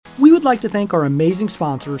would like to thank our amazing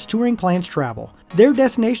sponsors, Touring Plans Travel. Their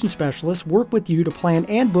destination specialists work with you to plan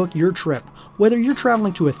and book your trip. Whether you're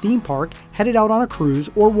traveling to a theme park, headed out on a cruise,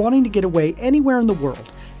 or wanting to get away anywhere in the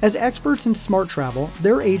world. As experts in smart travel,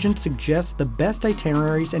 their agents suggest the best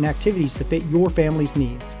itineraries and activities to fit your family's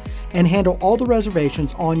needs and handle all the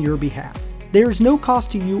reservations on your behalf. There is no cost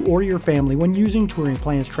to you or your family when using Touring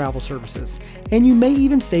Plans Travel services, and you may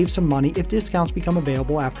even save some money if discounts become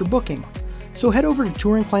available after booking. So head over to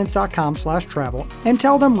touringplans.com/travel and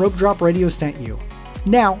tell them Rope Drop Radio sent you.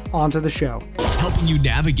 Now, on to the show. Helping you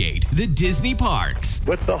navigate the Disney parks.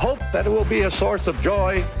 With the hope that it will be a source of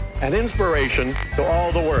joy and inspiration to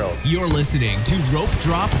all the world. You're listening to Rope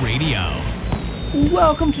Drop Radio.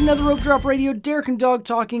 Welcome to another Rope Drop Radio. Derek and Doug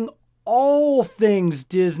talking all things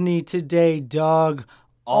Disney today, Doug.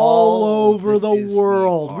 All over the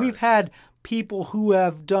world. We've had people who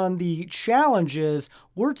have done the challenges.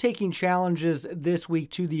 We're taking challenges this week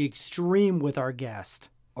to the extreme with our guest.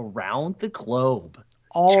 Around the globe.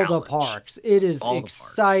 All the parks. It is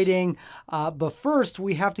exciting. But first,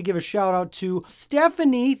 we have to give a shout out to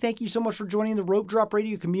Stephanie. Thank you so much for joining the Rope Drop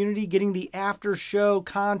Radio community, getting the after show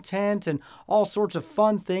content and all sorts of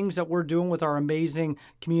fun things that we're doing with our amazing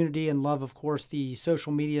community, and love, of course, the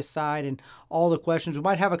social media side and all the questions. We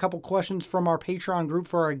might have a couple questions from our Patreon group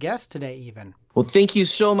for our guests today even. Well, thank you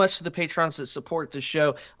so much to the patrons that support the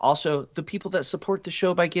show. Also, the people that support the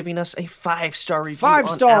show by giving us a 5-star review on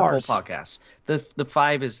Apple Podcasts. The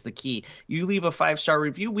 5 is the key. You leave a 5-star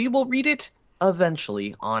review, we will read it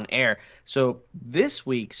eventually on air. So this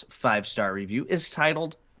week's 5-star review is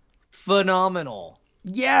titled Phenomenal.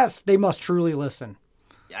 Yes, they must truly listen.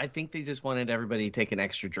 I think they just wanted everybody to take an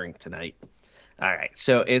extra drink tonight. All right,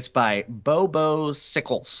 so it's by Bobo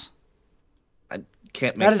Sickles.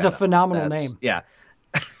 Can't make that is a phenomenal name. Yeah.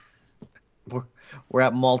 We're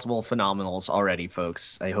at multiple phenomenals already,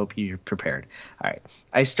 folks. I hope you're prepared. All right.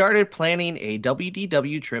 I started planning a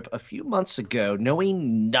WDW trip a few months ago,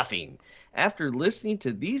 knowing nothing. After listening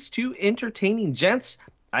to these two entertaining gents,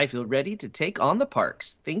 I feel ready to take on the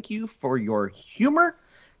parks. Thank you for your humor,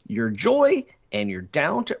 your joy, and your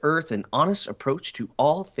down-to-earth and honest approach to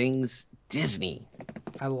all things Disney.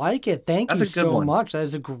 I like it. Thank you so much. That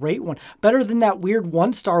is a great one. Better than that weird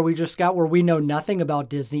 1-star we just got where we know nothing about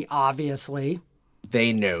Disney, obviously.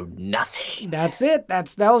 They know nothing. That's it.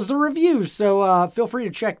 That was the review. So feel free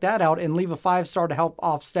to check that out and leave a 5-star to help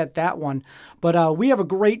offset that one. But we have a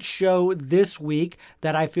great show this week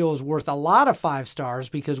that I feel is worth a lot of 5 stars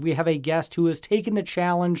because we have a guest who has taken the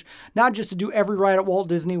challenge, not just to do every ride at Walt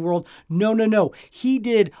Disney World. No. He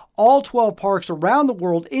did all 12 parks around the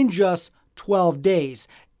world in just 12 days.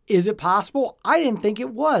 Is it possible? I didn't think it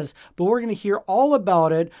was, but we're going to hear all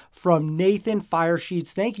about it from Nathan Firesheets.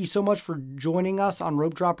 Thank you so much for joining us on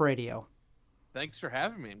Rope Drop Radio. Thanks for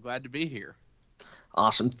having me. I'm glad to be here.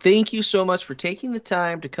 Awesome. Thank you so much for taking the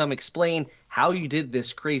time to come explain how you did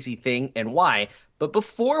this crazy thing and why. But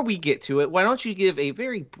before we get to it, why don't you give a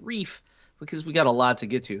very brief, because we got a lot to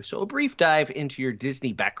get to, so a brief dive into your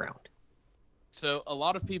Disney background. So a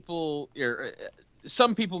lot of people,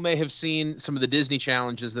 some people may have seen some of the Disney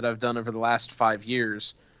challenges that I've done over the last 5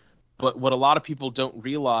 years, but what a lot of people don't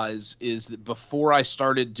realize is that before I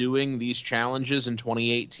started doing these challenges in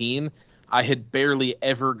 2018, I had barely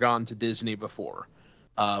ever gone to Disney before.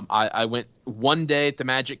 I went one day at the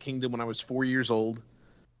Magic Kingdom when I was 4 years old,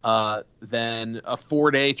 then a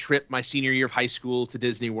 4-day trip my senior year of high school to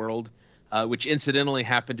Disney World, which incidentally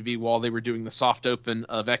happened to be while they were doing the soft open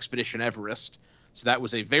of Expedition Everest. So that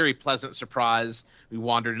was a very pleasant surprise. We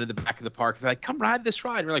wandered into the back of the park. They're like, come ride this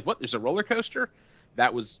ride. And we're like, what? There's a roller coaster?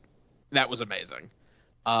 That was amazing.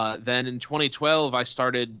 Then in 2012, I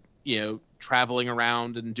started, traveling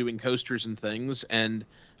around and doing coasters and things. And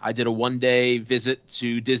I did a 1-day visit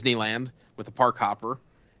to Disneyland with a park hopper.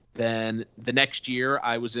 Then the next year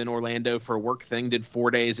I was in Orlando for a work thing, did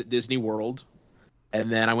 4 days at Disney World.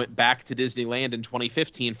 And then I went back to Disneyland in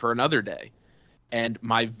 2015 for another day. And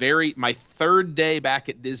my third day back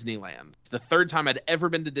at Disneyland, the third time I'd ever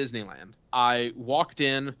been to Disneyland, I walked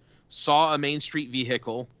in, saw a Main Street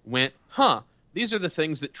vehicle, went, these are the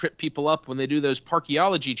things that trip people up when they do those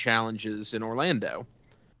parkeology challenges in Orlando.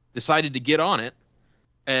 Decided to get on it,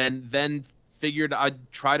 and then figured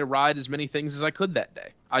I'd try to ride as many things as I could that day.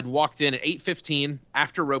 I'd walked in at 8:15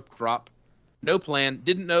 after rope drop, no plan,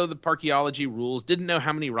 didn't know the parkeology rules, didn't know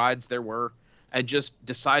how many rides there were, and just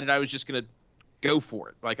decided I was just going to go for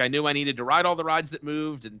it. Like, I knew I needed to ride all the rides that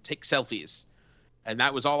moved and take selfies. And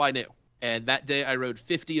that was all I knew. And that day I rode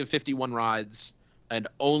 50 of 51 rides and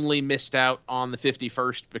only missed out on the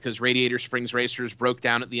 51st because Radiator Springs Racers broke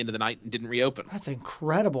down at the end of the night and didn't reopen. That's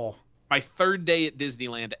incredible. my third day at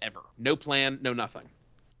Disneyland ever. No plan, no nothing.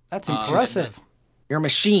 That's impressive. You're a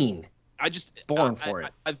machine. I just born for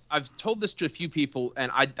it. I've told this to a few people,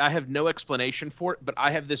 and I have no explanation for it, but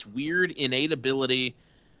I have this weird innate ability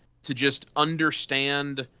to just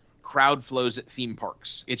understand crowd flows at theme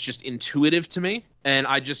parks. It's just intuitive to me, and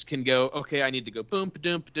I just can go, okay, I need to go boom,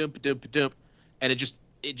 ba-doom, ba-doom, ba-doom, ba-doom, and it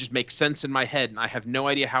just makes sense in my head, and I have no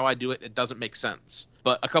idea how I do it. It doesn't make sense.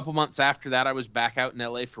 But a couple months after that, I was back out in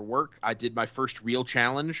LA for work. I did my first real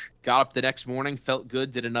challenge, got up the next morning, felt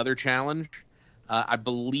good, did another challenge. I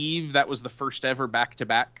believe that was the first ever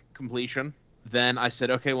back-to-back completion. Then I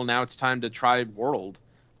said, okay, well, now it's time to try World.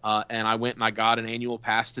 And I went and I got an annual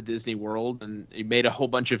pass to Disney World, and made a whole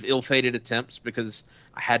bunch of ill-fated attempts because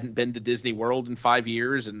I hadn't been to Disney World in 5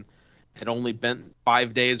 years and had only been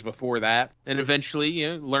 5 days before that. And eventually,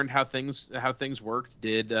 learned how things worked.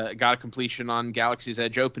 Got a completion on Galaxy's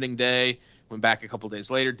Edge opening day. Went back a couple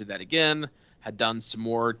days later, did that again. Had done some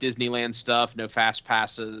more Disneyland stuff, no fast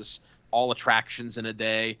passes, all attractions in a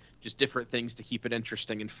day, just different things to keep it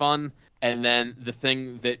interesting and fun. And then the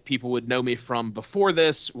thing that people would know me from before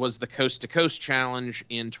this was the Coast to Coast Challenge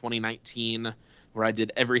in 2019, where I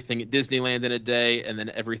did everything at Disneyland in a day and then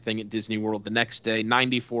everything at Disney World the next day,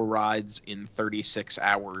 94 rides in 36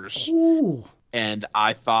 hours. Ooh. And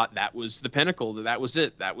I thought that was the pinnacle. That was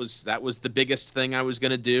it. That was the biggest thing I was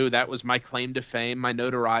going to do. That was my claim to fame, my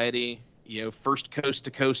notoriety, first coast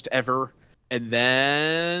to coast ever. And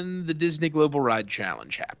then the Disney Global Ride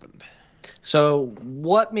Challenge happened. So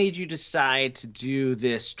what made you decide to do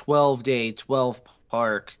this 12-day,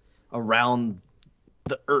 12-park around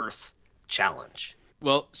the Earth challenge?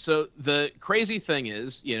 Well, so the crazy thing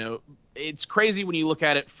is, it's crazy when you look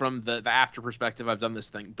at it from the after perspective. I've done this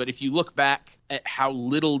thing. But if you look back at how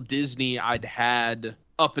little Disney I'd had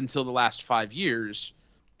up until the last 5 years,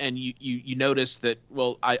 and you notice that,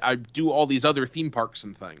 well, I do all these other theme parks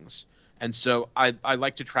and things. And so I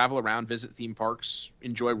like to travel around, visit theme parks,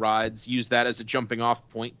 enjoy rides, use that as a jumping off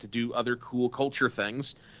point to do other cool culture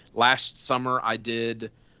things. Last summer, I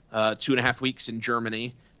did 2.5 weeks in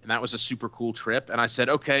Germany, and that was a super cool trip. And I said,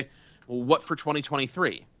 okay, well, what for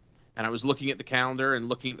 2023? And I was looking at the calendar and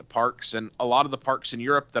looking at the parks, and a lot of the parks in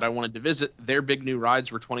Europe that I wanted to visit, their big new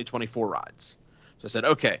rides were 2024 rides. So I said,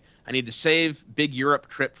 okay, I need to save big Europe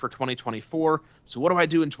trip for 2024. So what do I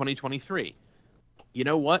do in 2023? You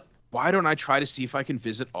know what? Why don't I try to see if I can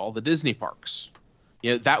visit all the Disney parks?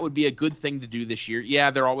 That would be a good thing to do this year.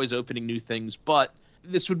 Yeah, they're always opening new things, but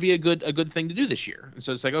this would be a good thing to do this year. And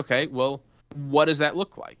so it's like, okay, well, what does that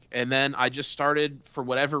look like? And then I just started, for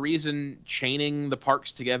whatever reason, chaining the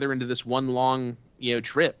parks together into this one long,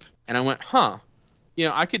 trip. And I went,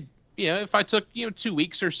 I could, if I took, 2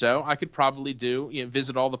 weeks or so, I could probably do,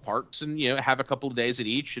 visit all the parks and, have a couple of days at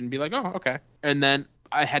each and be like, oh, okay. And then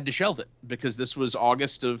I had to shelve it because this was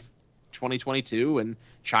August of 2022 and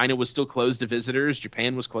China was still closed to visitors.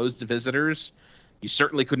 Japan was closed to visitors. You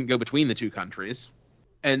certainly couldn't go between the two countries.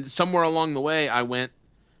 And somewhere along the way, I went,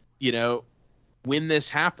 when this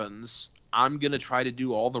happens, I'm going to try to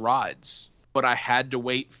do all the rides. But I had to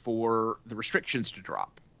wait for the restrictions to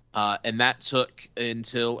drop. And that took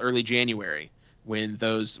until early January when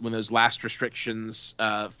those last restrictions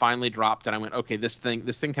finally dropped. And I went, okay, this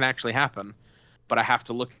thing can actually happen. But I have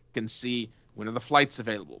to look and see, when are the flights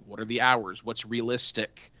available? What are the hours? What's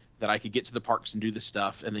realistic that I could get to the parks and do the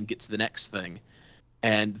stuff and then get to the next thing?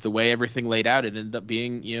 And the way everything laid out, it ended up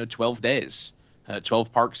being, 12 days,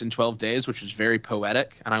 12 parks in 12 days, which was very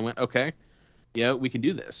poetic. And I went, okay, we can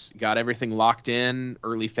do this. Got everything locked in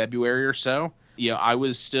early February or so. I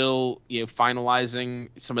was still, finalizing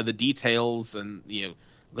some of the details and,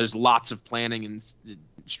 there's lots of planning and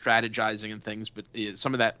strategizing and things, but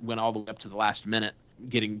some of that went all the way up to the last minute,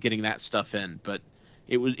 getting that stuff in. But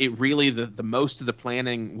it really the most of the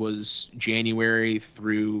planning was January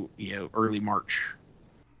through early March.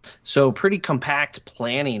 So pretty compact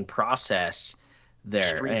planning process there.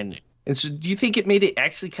 Extremely. And so do you think it made it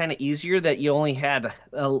actually kind of easier that you only had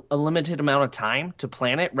a limited amount of time to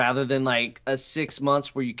plan it rather than like a 6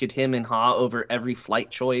 months where you could hem and haw over every flight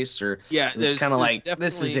choice? Or yeah, it was kind of like,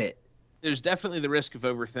 this is it. There's definitely the risk of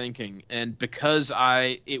overthinking. And because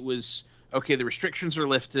it was, okay, the restrictions are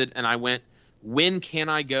lifted, and I went, when can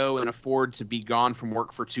I go and afford to be gone from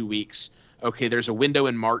work for 2 weeks? Okay, there's a window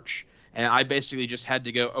in March, and I basically just had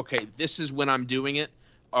to go, okay, this is when I'm doing it.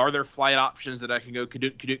 Are there flight options that I can go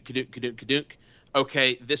kadunk, kadunk, kadunk, kadunk, kadunk?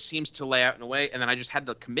 Okay, this seems to lay out in a way, and then I just had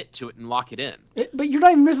to commit to it and lock it in. But you're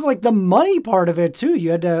not even missing like the money part of it too.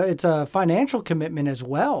 You had to. It's a financial commitment as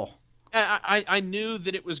well. I knew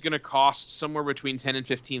that it was going to cost somewhere between $10,000 and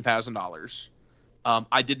 $15,000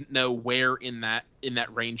 I didn't know where in that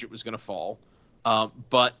range it was going to fall,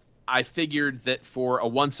 but I figured that for a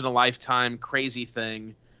once in a lifetime crazy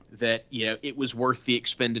thing, that it was worth the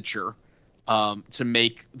expenditure to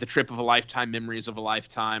make the trip of a lifetime, memories of a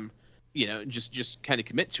lifetime, just kind of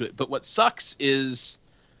commit to it. But what sucks is,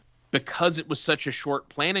 because it was such a short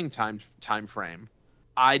planning time frame,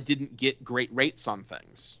 I didn't get great rates on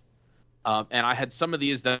things. And I had some of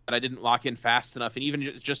these that I didn't lock in fast enough. And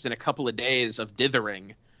even just in a couple of days of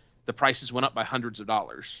dithering, the prices went up by hundreds of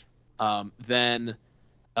dollars. Then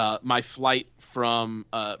my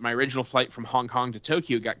original flight from Hong Kong to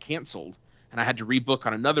Tokyo got canceled, and I had to rebook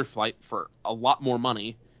on another flight for a lot more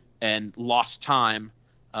money and lost time.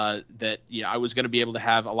 That I was going to be able to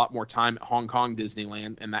have a lot more time at Hong Kong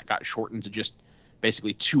Disneyland, and that got shortened to just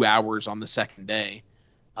basically 2 hours on the second day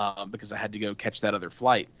because I had to go catch that other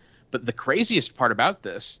flight. But the craziest part about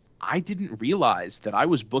this, I didn't realize that I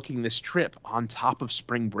was booking this trip on top of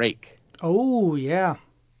spring break. Oh, yeah.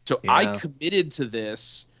 So Yeah. I committed to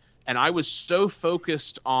this, and I was so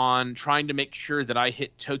focused on trying to make sure that I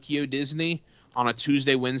hit Tokyo Disney on a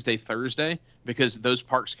Tuesday, Wednesday, Thursday, because those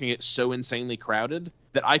parks can get so insanely crowded,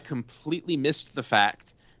 that I completely missed the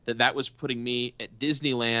fact that that was putting me at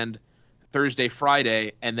Disneyland Thursday,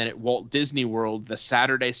 Friday, and then at Walt Disney World the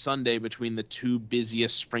Saturday, Sunday between the two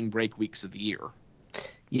busiest spring break weeks of the year.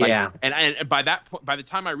 Yeah. And by that point, by the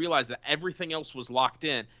time I realized that everything else was locked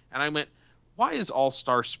in, and I went, why is All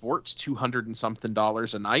Star Sports $200 and something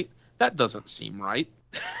a night? That doesn't seem right.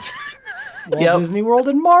 Walt Disney World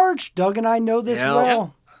in March. Doug and I know this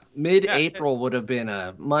well. Mid-April would have been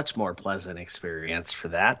a much more pleasant experience for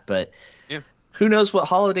that, but who knows what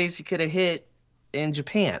holidays you could have hit in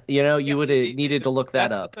Japan. You would have needed to look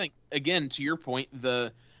that up. The thing. Again, to your point,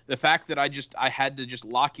 the fact that I had to just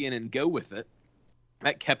lock in and go with it,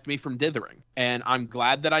 that kept me from dithering. And I'm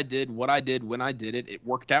glad that I did what I did when I did it. It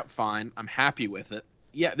worked out fine. I'm happy with it.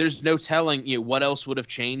 Yeah, there's no telling what else would have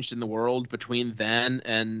changed in the world between then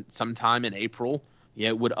and sometime in April.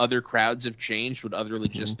 Yeah, would other crowds have changed? Would other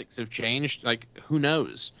logistics have changed? Like, who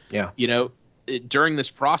knows? Yeah. During this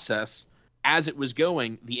process, as it was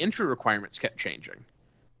going, the entry requirements kept changing.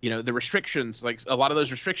 The restrictions, like a lot of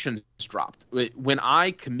those restrictions dropped. When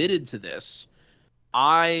I committed to this,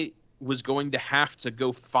 I was going to have to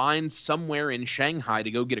go find somewhere in Shanghai to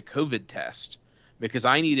go get a COVID test, because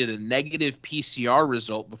I needed a negative PCR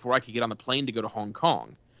result before I could get on the plane to go to Hong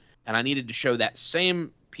Kong. And I needed to show that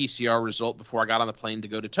same PCR result before I got on the plane to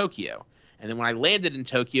go to Tokyo. And then when I landed in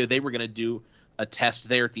Tokyo, they were going to do a test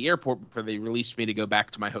there at the airport before they released me to go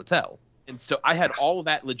back to my hotel. And so I had all of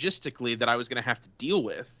that logistically that I was going to have to deal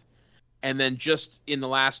with. And then just in the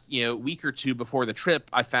last week or two before the trip,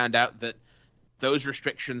 I found out that those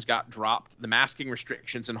restrictions got dropped. The masking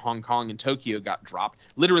restrictions in Hong Kong and Tokyo got dropped.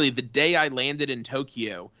 Literally, the day I landed in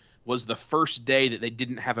Tokyo was the first day that they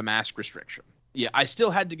didn't have a mask restriction. Yeah, I still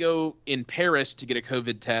had to go in Paris to get a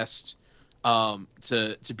COVID test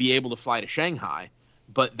to be able to fly to Shanghai,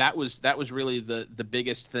 but that was really the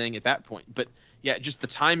biggest thing at that point. But yeah, just the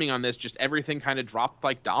timing on this, just everything kind of dropped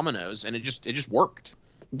like dominoes, and it just worked.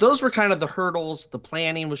 Those were kind of the hurdles. The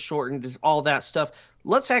planning was shortened, all that stuff.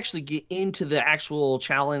 Let's actually get into the actual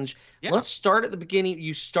challenge. Yeah. Let's start at the beginning.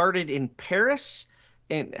 You started in Paris,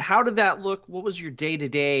 and how did that look? What was your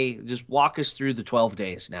day-to-day? Just walk us through the 12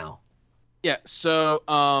 days now. Yeah, so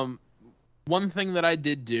one thing that I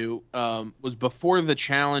did do was, before the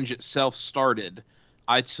challenge itself started,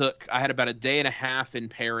 I had about a day and a half in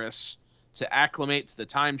Paris to acclimate to the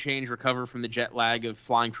time change, recover from the jet lag of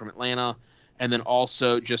flying from Atlanta, and then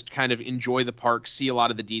also just kind of enjoy the park, see a lot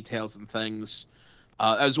of the details and things.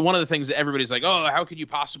 That was one of the things that everybody's like, oh, how could you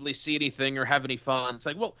possibly see anything or have any fun? It's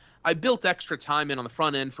like, well, I built extra time in on the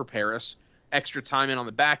front end for Paris, extra time in on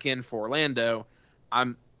the back end for Orlando.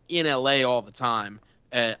 I'm in LA all the time.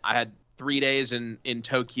 I had 3 days in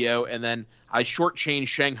Tokyo, and then I shortchanged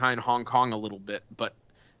Shanghai and Hong Kong a little bit, but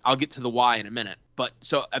I'll get to the why in a minute. But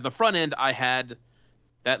so at the front end, I had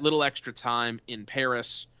that little extra time in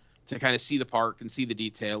Paris to kind of see the park and see the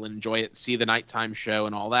detail and enjoy it, see the nighttime show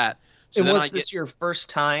and all that. So and was this your first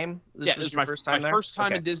time? This was my first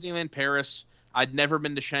time in Disneyland Paris. I'd never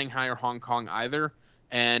been to Shanghai or Hong Kong either.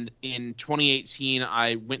 And in 2018,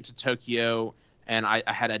 I went to Tokyo, and I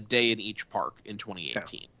had a day in each park in 2018.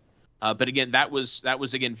 Okay. But again, that was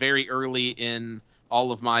again very early in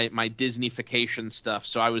all of my Disneyfication stuff.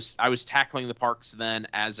 So I was tackling the parks then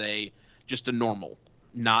as just a normal,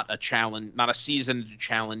 not a challenge, not a seasoned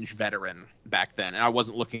challenge veteran back then. And I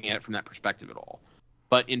wasn't looking at it from that perspective at all.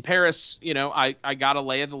 But in Paris, I got a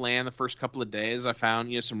lay of the land the first couple of days. I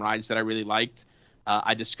found some rides that I really liked.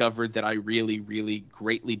 I discovered that I really, really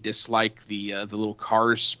greatly dislike the little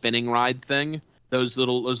cars spinning ride thing. Those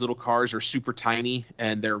little cars are super tiny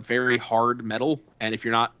and they're very hard metal. And if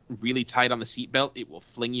you're not really tight on the seatbelt, it will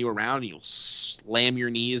fling you around and you'll slam your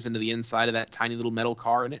knees into the inside of that tiny little metal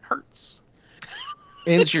car and it hurts.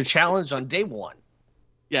 And it's your challenge on day one.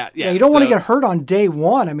 Yeah. You don't want to get hurt on day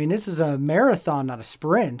one. I mean, this is a marathon, not a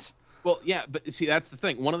sprint. Well, yeah, but see, that's the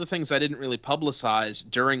thing. One of the things I didn't really publicize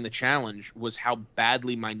during the challenge was how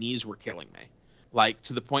badly my knees were killing me. Like,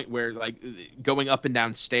 to the point where, like, going up and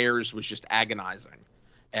down stairs was just agonizing.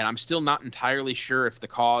 And I'm still not entirely sure if the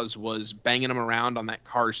cause was banging them around on that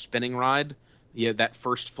car's spinning ride, that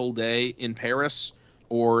first full day in Paris,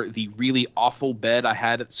 or the really awful bed I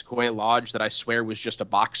had at Sequoia Lodge that I swear was just a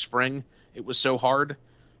box spring. It was so hard.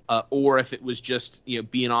 Or if it was just,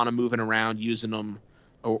 being on them, moving around, using them,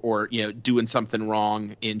 or doing something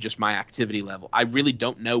wrong in just my activity level. I really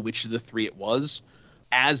don't know which of the three it was.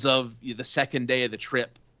 As of the second day of the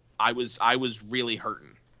trip, I was really hurting,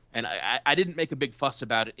 and I didn't make a big fuss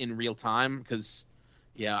about it in real time because,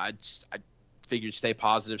 I figured stay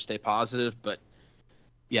positive. But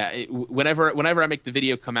whenever I make the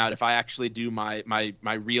video come out, if I actually do my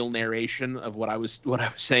real narration of what I was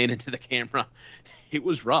saying into the camera, it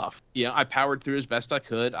was rough. I powered through as best I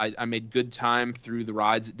could. I made good time through the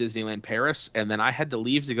rides at Disneyland Paris, and then I had to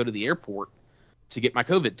leave to go to the airport to get my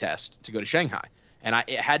COVID test to go to Shanghai. And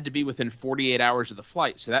it had to be within 48 hours of the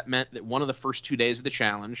flight. So that meant that one of the first 2 days of the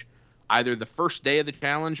challenge, either the first day of the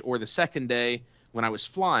challenge or the second day when I was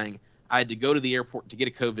flying, I had to go to the airport to get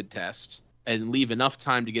a COVID test and leave enough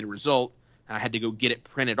time to get a result. And I had to go get it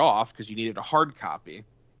printed off because you needed a hard copy,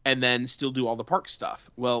 and then still do all the park stuff.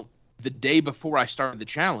 Well, the day before I started the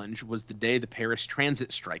challenge was the day the Paris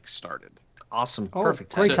transit strike started. Awesome. Oh,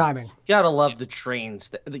 Perfect. Great timing. You gotta love the trains,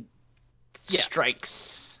 the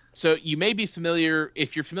strikes. So you may be familiar,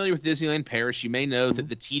 if you're familiar with Disneyland Paris, you may know that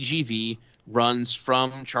the TGV runs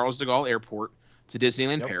from Charles de Gaulle Airport to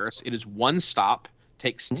Disneyland Paris. It is one stop,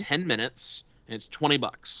 takes 10 minutes, and it's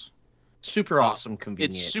 $20. Super awesome,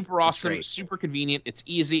 convenient. It's super awesome, super convenient. It's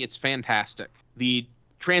easy. It's fantastic. The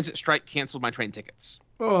transit strike canceled my train tickets.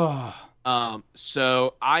 Oh.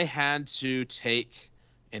 So I had to take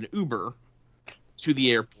an Uber to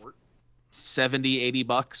the airport,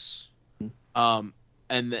 $70-$80.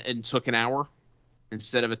 And took an hour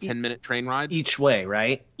instead of a 10-minute train ride. Each way,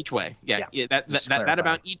 right? Each way, yeah. That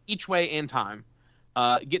about each way and time.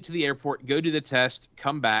 Get to the airport, go do the test,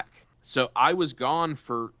 come back. So I was gone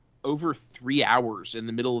for over 3 hours in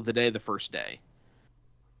the middle of the day the first day,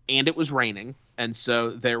 and it was raining, and so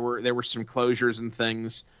there were some closures and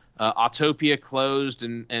things. Autopia closed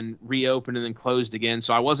and reopened and then closed again,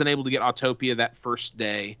 so I wasn't able to get Autopia that first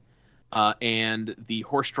day. And the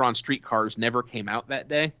horse-drawn streetcars never came out that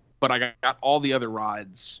day, but I got all the other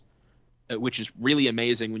rides, which is really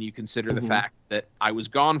amazing when you consider the fact that I was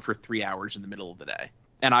gone for 3 hours in the middle of the day.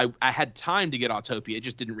 And I had time to get Autopia, it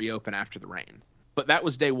just didn't reopen after the rain. But that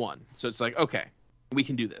was day one, so it's like, okay, we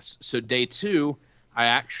can do this. So day two, I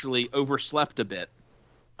actually overslept a bit.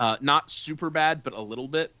 Not super bad, but a little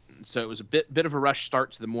bit. So it was a bit of a rush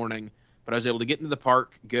start to the morning, but I was able to get into the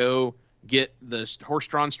park, go get the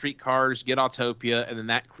horse-drawn streetcars, get Autopia, and then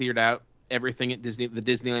that cleared out everything at the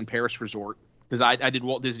Disneyland Paris Resort. Because I did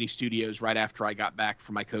Walt Disney Studios right after I got back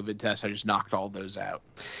from my COVID test. I just knocked all those out.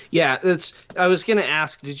 Yeah, I was going to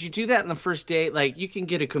ask, did you do that in the first day? Like, you can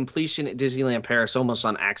get a completion at Disneyland Paris almost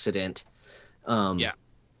on accident. Yeah.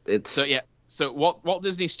 So Walt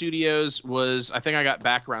Disney Studios was, I think I got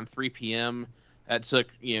back around 3 p.m. That took,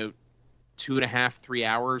 2.5, 3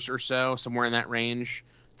 hours or so, somewhere in that range,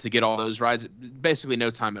 to get all those rides. Basically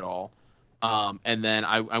no time at all. And then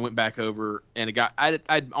I went back over and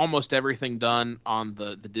I'd almost everything done on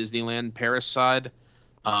the Disneyland Paris side.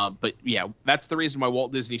 But yeah, that's the reason why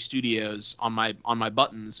Walt Disney Studios on my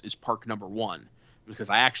buttons is park number 1, because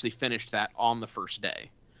I actually finished that on the first day.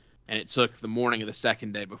 And it took the morning of the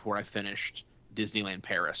second day before I finished Disneyland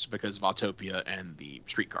Paris because of Autopia and the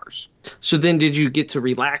streetcars. So then did you get to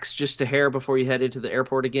relax just a hair before you headed to the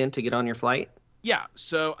airport again to get on your flight? Yeah,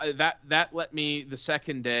 so that let me, the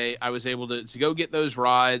second day, I was able to go get those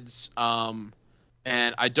rides, and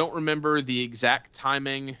I don't remember the exact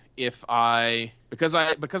timing because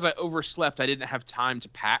I overslept, I didn't have time to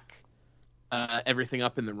pack everything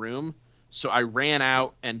up in the room, so I ran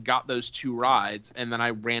out and got those 2 rides, and then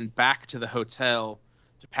I ran back to the hotel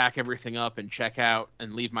to pack everything up and check out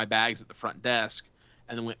and leave my bags at the front desk,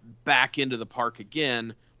 and then went back into the park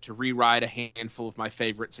again to re-ride a handful of my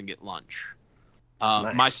favorites and get lunch.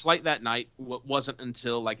 Nice. My flight that night wasn't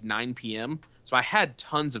until like 9 p.m., so I had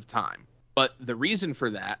tons of time. But the reason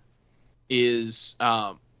for that is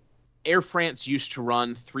Air France used to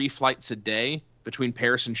run 3 flights a day between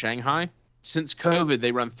Paris and Shanghai. Since COVID,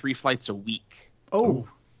 they run 3 flights a week. Oh.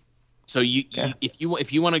 So if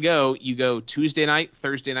you want to go, you go Tuesday night,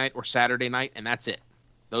 Thursday night, or Saturday night, and that's it.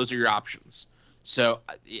 Those are your options. So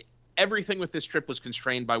everything with this trip was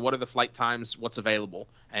constrained by what are the flight times, what's available,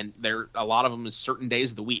 and a lot of them is certain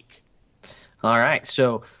days of the week. All right,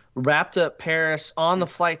 so wrapped up Paris, on the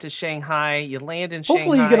flight to Shanghai. You land in Shanghai.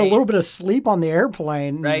 Hopefully you get a little bit of sleep on the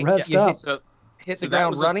airplane and Right, rest up. Hit the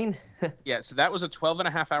ground running. So that was a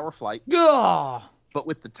 12.5-hour flight. Gah! But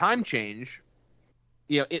with the time change,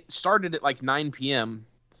 it started at like 9 p.m.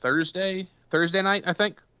 Thursday night, I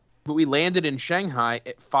think. But we landed in Shanghai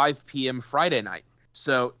at 5 p.m. Friday night.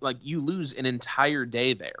 So, like, you lose an entire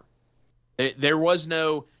day there. There was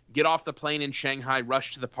no get off the plane in Shanghai,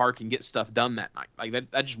 rush to the park, and get stuff done that night. Like,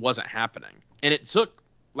 that just wasn't happening. And it took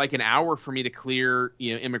like an hour for me to clear,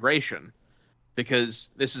 immigration, because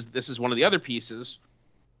this is one of the other pieces.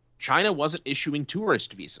 China wasn't issuing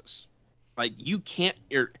tourist visas. Like, you can't.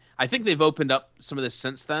 I think they've opened up some of this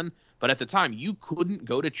since then, but at the time, you couldn't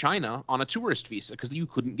go to China on a tourist visa because you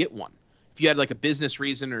couldn't get one. If you had like a business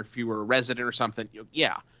reason or if you were a resident or something,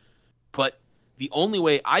 yeah. But the only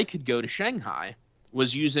way I could go to Shanghai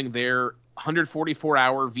was using their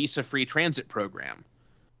 144-hour visa-free transit program,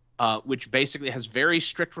 which basically has very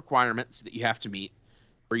strict requirements that you have to meet,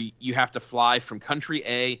 where you have to fly from country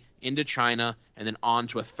A into China and then on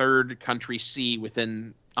to a third country C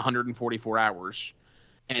within 144 hours.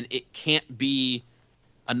 And it can't be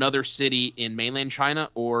another city in mainland China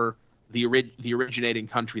or the originating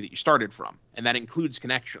country that you started from. And that includes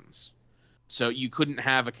connections. So you couldn't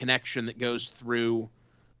have a connection that goes through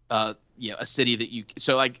a city that you...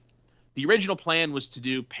 So, like, the original plan was to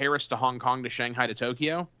do Paris to Hong Kong to Shanghai to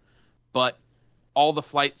Tokyo, but all the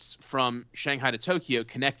flights from Shanghai to Tokyo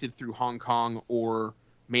connected through Hong Kong or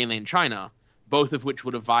mainland China, both of which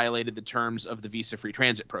would have violated the terms of the visa-free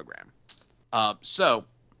transit program. So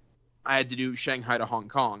I had to do Shanghai to Hong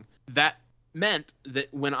Kong. That meant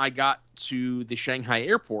that when I got to the Shanghai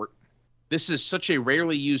airport, this is such a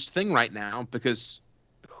rarely used thing right now because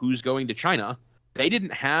who's going to China? They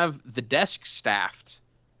didn't have the desk staffed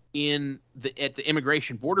at the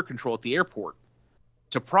immigration border control at the airport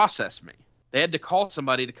to process me. They had to call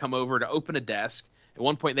somebody to come over to open a desk. At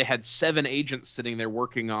one point, they had 7 agents sitting there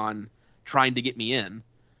working on trying to get me in.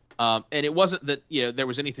 And it wasn't that there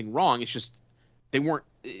was anything wrong. It's just they weren't.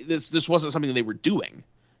 This wasn't something they were doing.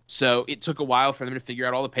 So it took a while for them to figure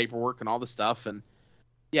out all the paperwork and all the stuff. And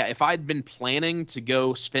yeah, if I'd been planning to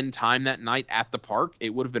go spend time that night at the park,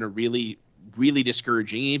 it would have been a really, really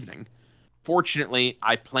discouraging evening. Fortunately,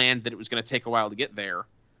 I planned that it was going to take a while to get there,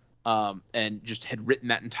 and just had written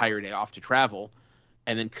that entire day off to travel,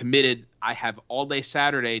 and then committed. I have all day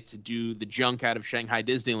Saturday to do the junk out of Shanghai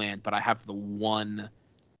Disneyland, but I have the one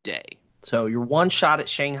day. So your one shot at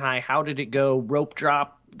Shanghai, how did it go? Rope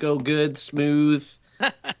drop, go good, smooth,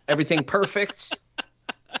 everything perfect?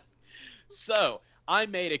 So I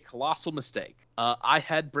made a colossal mistake. I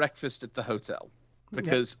had breakfast at the hotel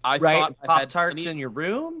because I thought Pop-Tarts in your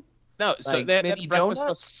room? No, so like they had mini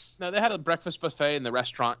donuts. No, they had a breakfast buffet in the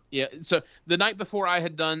restaurant. Yeah, so the night before I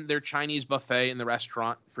had done their Chinese buffet in the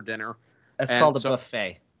restaurant for dinner. That's called a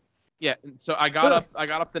buffet. Yeah, so I got up. I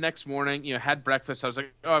got up the next morning. Had breakfast. I was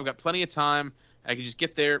like, oh, I've got plenty of time. I could just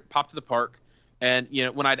get there, pop to the park, and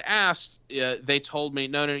when I'd asked, they told me,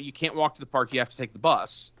 no, you can't walk to the park. You have to take the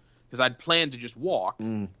bus, because I'd planned to just walk.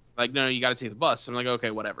 Like, no, you got to take the bus. I'm like, okay,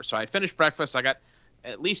 whatever. So I finished breakfast. I got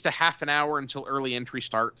at least a half an hour until early entry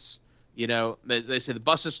starts. They say the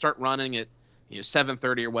buses start running at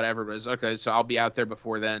 7:30 or whatever it is. Okay, so I'll be out there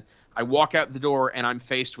before then. I walk out the door and I'm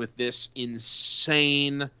faced with this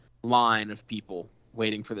insane line of people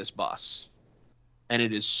waiting for this bus, and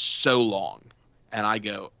it is so long. And I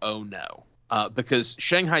go, oh no, because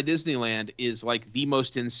Shanghai Disneyland is like the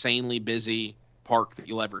most insanely busy park that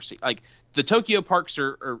you'll ever see. Like, the Tokyo parks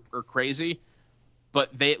are crazy, but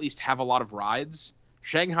they at least have a lot of rides.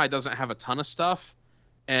 Shanghai doesn't have a ton of stuff.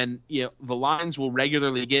 And, the lines will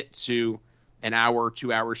regularly get to an hour,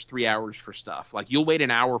 2 hours, 3 hours for stuff. Like, you'll wait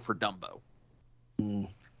an hour for Dumbo.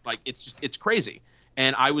 Like, it's crazy.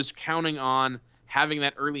 And I was counting on having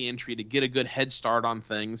that early entry to get a good head start on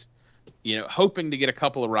things, hoping to get a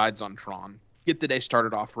couple of rides on Tron, get the day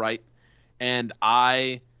started off right. And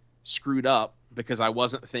I screwed up because I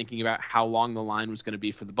wasn't thinking about how long the line was going to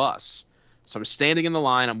be for the bus. So I'm standing in the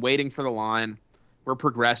line. I'm waiting for the line. We're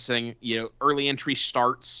progressing, early entry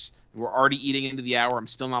starts. We're already eating into the hour. I'm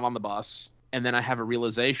still not on the bus. And then I have a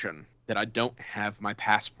realization that I don't have my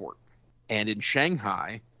passport. And in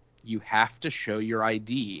Shanghai, you have to show your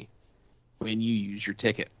ID when you use your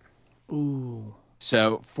ticket. Ooh.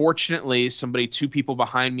 So fortunately, two people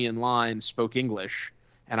behind me in line spoke English,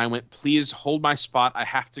 and I went, please hold my spot. I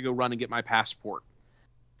have to go run and get my passport.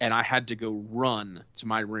 And I had to go run to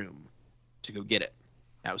my room to go get it.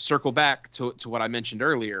 Now, circle back to what I mentioned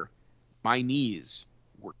earlier. My knees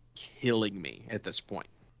were killing me at this point.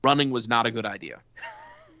 Running was not a good idea,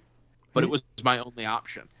 but it was my only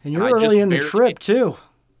option. And you're early in the trip too.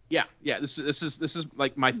 Yeah. This is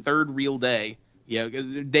like my third real day. Yeah,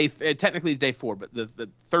 technically it's day 4, but the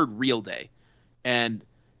third real day, and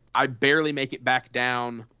I barely make it back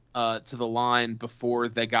down to the line before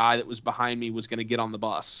the guy that was behind me was going to get on the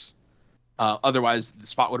bus. Otherwise, the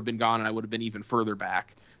spot would have been gone, and I would have been even further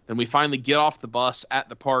back. Then we finally get off the bus at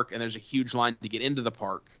the park, and there's a huge line to get into the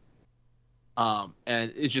park. And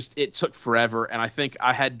it took forever, and I think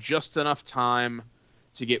I had just enough time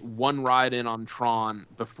to get one ride in on Tron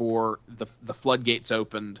before the floodgates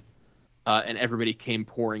opened. And everybody came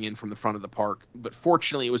pouring in from the front of the park. But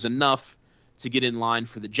fortunately, it was enough to get in line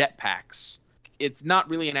for the jetpacks. It's not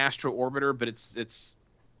really an Astro Orbiter, but it's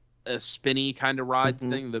a spinny kind of ride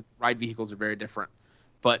thing. The ride vehicles are very different.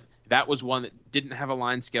 But that was one that didn't have a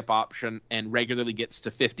line skip option and regularly gets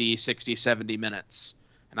to 50, 60, 70 minutes.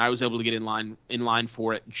 And I was able to get in line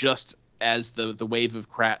for it just as the wave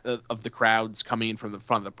of the crowds coming in from the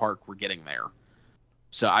front of the park were getting there.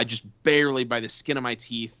 So I just barely, by the skin of my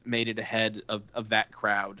teeth, made it ahead of that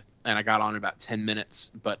crowd, and I got on in about 10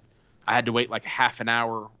 minutes. But I had to wait like half an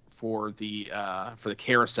hour for the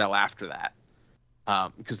carousel after that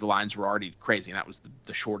because the lines were already crazy, and that was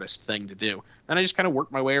the shortest thing to do. Then I just kind of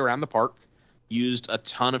worked my way around the park, used a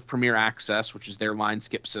ton of Premier Access, which is their line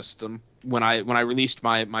skip system. When I released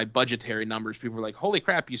my budgetary numbers, people were like, "Holy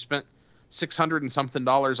crap, you spent $600 and something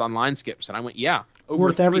on line skips," and I went, "Yeah,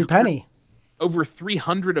 worth every penny." Over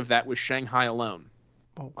 300 of that was Shanghai alone.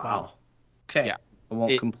 Oh, wow. Okay. Yeah. I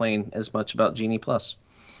won't complain as much about Genie Plus.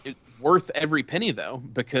 It's worth every penny, though,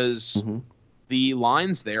 because the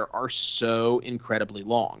lines there are so incredibly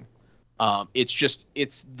long.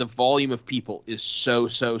 It's the volume of people is so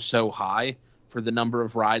high for the number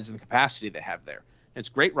of rides and the capacity they have there. And it's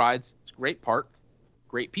great rides. It's a great park,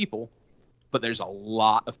 great people, but there's a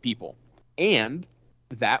lot of people. And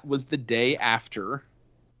that was the day after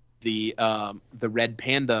the Red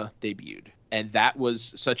Panda debuted, and that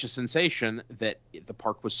was such a sensation that the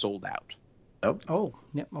park was sold out. Oh,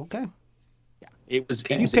 yeah, okay. Yeah, it was.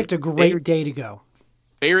 You picked a great day to go.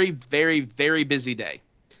 Very, very, very busy day.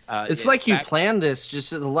 It's like you planned this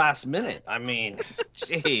just at the last minute. I mean,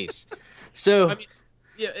 jeez. So, I mean,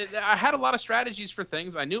 I had a lot of strategies for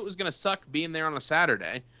things. I knew it was going to suck being there on a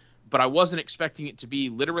Saturday, but I wasn't expecting it to be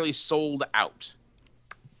literally sold out.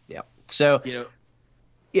 Yeah. So,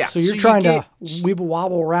 yeah. So you're trying to weeble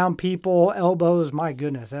wobble around people, elbows. My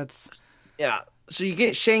goodness, that's. Yeah. So you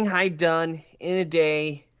get Shanghai done in a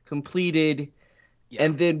day, completed,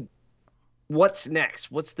 and then what's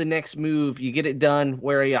next? What's the next move? You get it done.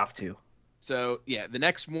 Where are you off to? So the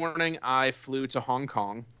next morning I flew to Hong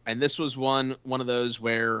Kong, and this was one of those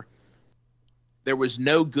where there was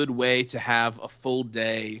no good way to have a full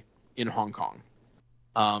day in Hong Kong,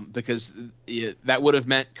 because that would have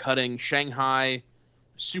meant cutting Shanghai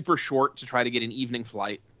super short to try to get an evening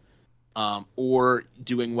flight, or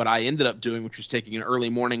doing what I ended up doing, which was taking an early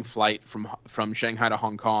morning flight from Shanghai to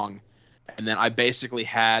Hong Kong, and then I basically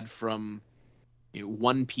had from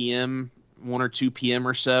 1 p.m., 1 or 2 p.m.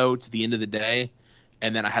 or so to the end of the day,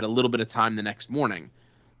 and then I had a little bit of time the next morning.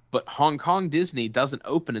 But Hong Kong Disney doesn't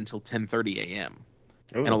open until 10:30 a.m.,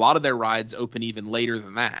 and a lot of their rides open even later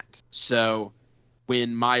than that. So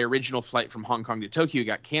when my original flight from Hong Kong to Tokyo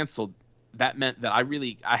got canceled, that meant that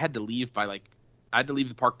I had to leave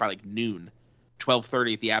the park by like noon,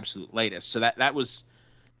 12:30 at the absolute latest. So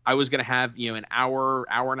I was going to have, an hour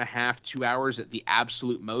and a half, 2 hours at the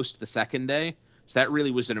absolute most the second day. So that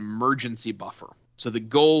really was an emergency buffer. So the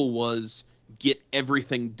goal was get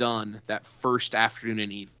everything done that first afternoon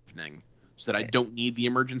and evening so that I don't need the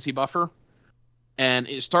emergency buffer. And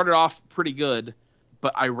it started off pretty good,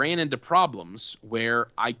 but I ran into problems where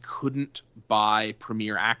I couldn't buy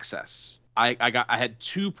Premier Access. I had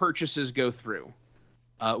 2 purchases go through.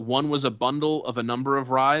 One was a bundle of a number of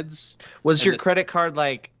rides. Was your credit card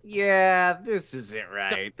like, yeah, this isn't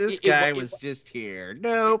right? This guy was just here.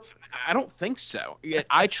 Nope. I don't think so.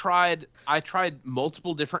 I tried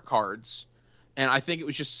multiple different cards, and I think it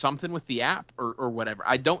was just something with the app or whatever.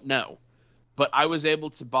 I don't know. But I was able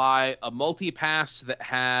to buy a multi-pass that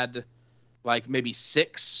had like maybe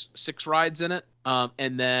six rides in it.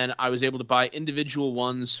 And then I was able to buy individual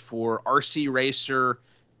ones for RC Racer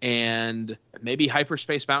and maybe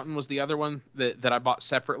Hyperspace Mountain was the other one that I bought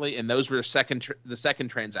separately, and those were the second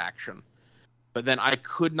transaction. But then I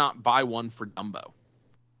could not buy one for Dumbo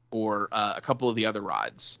or a couple of the other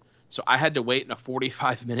rides. So I had to wait in a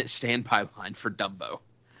 45-minute standby line for Dumbo.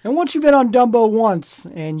 And once you've been on Dumbo once,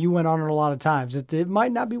 and you went on it a lot of times, it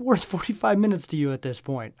might not be worth 45 minutes to you at this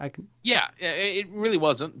point. Yeah, it really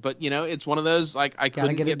wasn't. But, it's one of those, like, I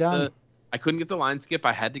couldn't get it done. I couldn't get the line skip.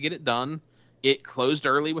 I had to get it done. It closed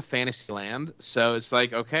early with Fantasyland. So it's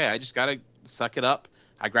like, okay, I just got to suck it up.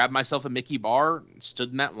 I grabbed myself a Mickey bar,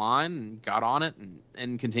 stood in that line, and got on it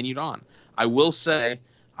and continued on. I will say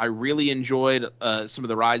I really enjoyed some of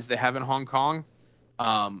the rides they have in Hong Kong.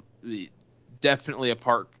 Definitely a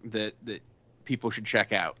park that people should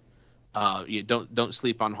check out. You don't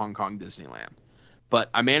sleep on Hong Kong Disneyland.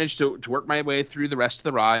 But I managed to work my way through the rest of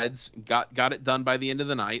the rides, got it done by the end of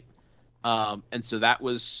the night. And so that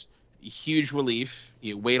was a huge relief,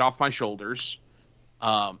 weight off my shoulders.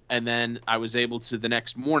 And then I was able to, the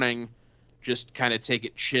next morning, just kind of take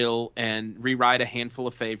it chill and re-ride a handful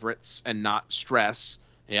of favorites and not stress.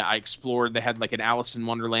 Yeah, I explored. They had like an Alice in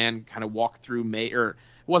Wonderland kind of walk through it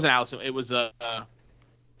wasn't Alice. It was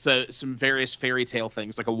some various fairy tale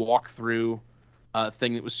things, like a walkthrough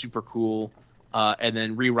thing that was super cool, and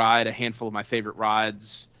then re-ride a handful of my favorite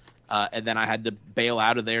rides, and then I had to bail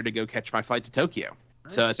out of there to go catch my flight to Tokyo.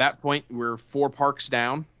 Nice. So at that point, we're 4 parks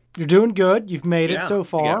down. You're doing good. You've made it so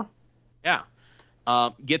far. Yeah.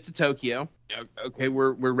 Get to Tokyo. Okay,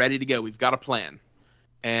 we're ready to go. We've got a plan.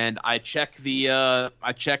 And I check the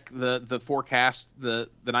forecast the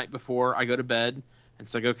night before I go to bed.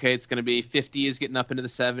 It's like, okay, it's going to be 50s, getting up into the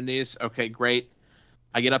 70s. Okay, great.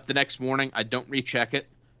 I get up the next morning. I don't recheck it.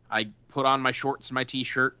 I put on my shorts and my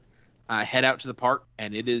T-shirt. I head out to the park,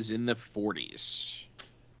 and it is in the 40s.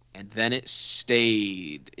 And then it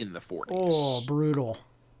stayed in the 40s. Oh, brutal.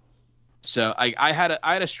 So I had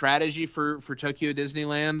a strategy for Tokyo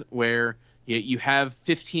Disneyland where you have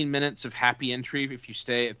 15 minutes of happy entry if you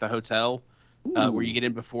stay at the hotel. Where you get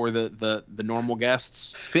in before the normal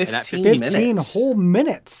guests. 15 whole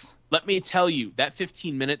minutes. Let me tell you, that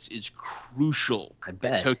 15 minutes is crucial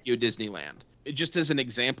at Tokyo Disneyland. Just as an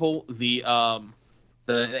example, the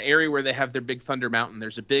area where they have their Big Thunder Mountain,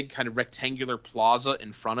 there's a big kind of rectangular plaza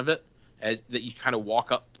in front of it that you kind of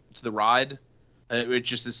walk up to the ride. It's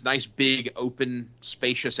just this nice, big, open,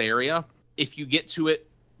 spacious area. If you get to it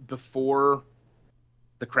before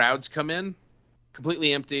the crowds come in,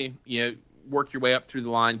 completely empty, work your way up through the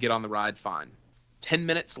line, get on the ride, fine. 10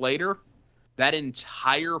 minutes later, that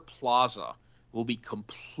entire plaza will be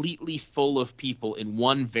completely full of people in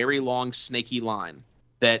one very long, snaky line.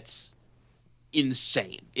 That's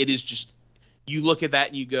insane. It is just, you look at that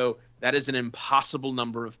and you go, that is an impossible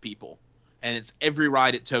number of people. And it's every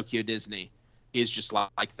ride at Tokyo Disney is just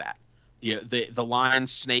like that. The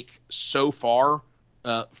lines snake so far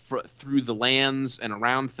through the lands and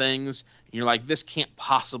around things. And you're like, this can't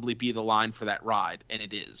possibly be the line for that ride, and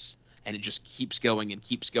it is. And it just keeps going and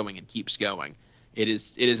keeps going and keeps going. It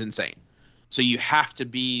is insane. So you have to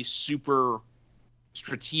be super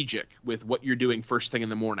strategic with what you're doing first thing in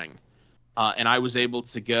the morning. And I was able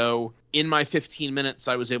to go, in my 15 minutes,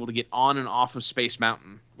 I was able to get on and off of Space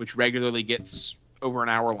Mountain, which regularly gets over an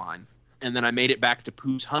hour line. And then I made it back to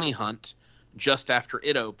Pooh's Honey Hunt just after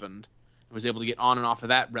it opened. I was able to get on and off of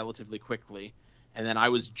that relatively quickly. And then I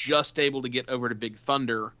was just able to get over to Big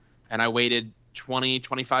Thunder, and I waited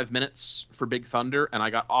 25 minutes for Big Thunder, and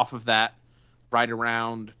I got off of that right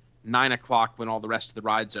around 9 o'clock when all the rest of the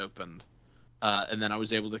rides opened. And then I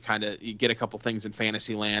was able to kind of get a couple things in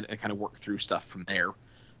Fantasyland and kind of work through stuff from there.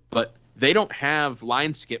 But they don't have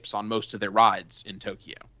line skips on most of their rides in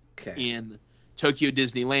Tokyo. Okay. In Tokyo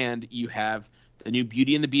Disneyland, you have the new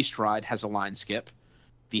Beauty and the Beast ride has a line skip.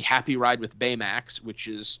 The Happy Ride with Baymax, which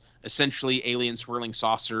is essentially Alien Swirling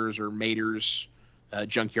Saucers or Mater's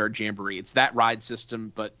Junkyard Jamboree. It's that ride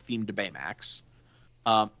system, but themed to Baymax.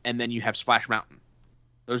 And then you have Splash Mountain.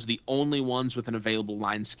 Those are the only ones with an available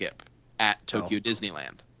line skip at Tokyo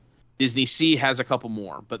Disneyland. Disney Sea has a couple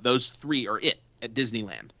more, but those 3 are it at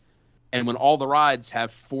Disneyland. And when all the rides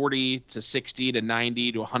have 40 to 60 to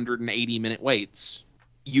 90 to 180 minute waits,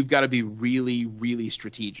 you've got to be really, really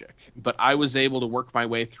strategic. But I was able to work my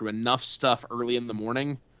way through enough stuff early in the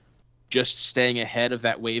morning, just staying ahead of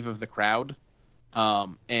that wave of the crowd,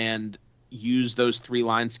 and use those 3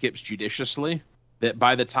 line skips judiciously, that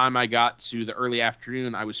by the time I got to the early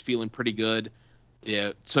afternoon, I was feeling pretty good.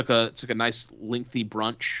 Yeah, took a nice lengthy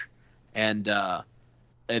brunch, and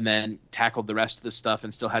then tackled the rest of the stuff,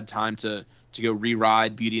 and still had time to go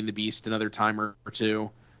re-ride Beauty and the Beast another time or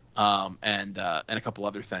two, and a couple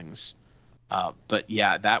other things. But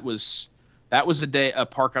yeah, that was a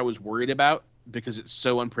park I was worried about because it's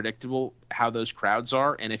so unpredictable how those crowds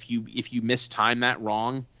are. And if you mistime that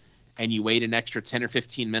wrong and you wait an extra 10 or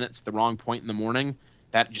 15 minutes at the wrong point in the morning,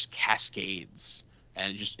 that just cascades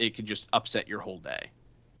and it could just upset your whole day.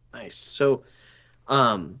 Nice. So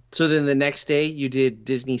then the next day you did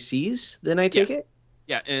Disney Seas, then I take it?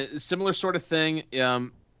 Yeah, similar sort of thing.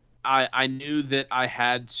 I knew that I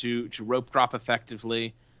had to rope drop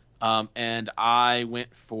effectively, and I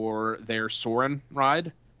went for their Soarin'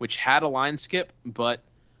 ride, which had a line skip, but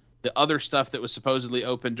the other stuff that was supposedly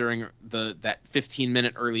open during that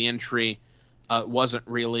 15-minute early entry wasn't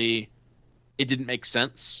really. It didn't make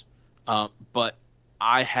sense, but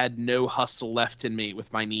I had no hustle left in me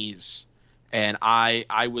with my knees. And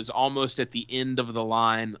I was almost at the end of the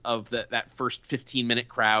line of that first 15-minute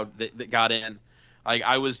crowd that got in. Like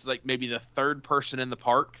I was like maybe the third person in the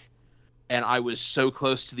park, and I was so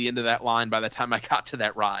close to the end of that line by the time I got to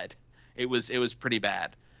that ride. It was pretty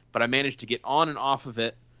bad. But I managed to get on and off of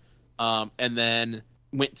it, and then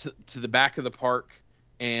went to the back of the park,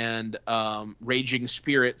 and Raging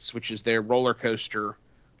Spirits, which is their roller coaster,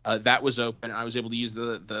 that was open. I was able to use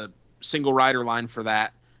the single rider line for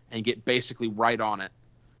that and get basically right on it.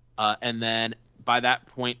 And then by that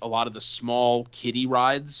point, a lot of the small kiddie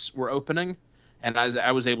rides were opening, and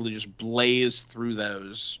I was able to just blaze through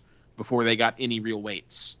those before they got any real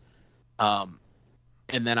waits.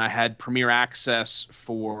 And then I had Premier Access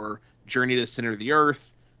for Journey to the Center of the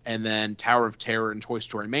Earth, and then Tower of Terror and Toy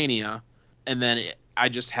Story Mania. And then I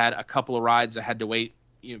just had a couple of rides I had to wait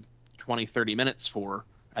 20, 30 minutes for,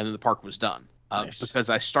 and then the park was done. Nice. Because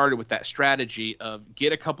I started with that strategy of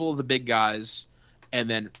get a couple of the big guys and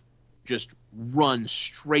then just run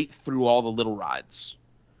straight through all the little rides.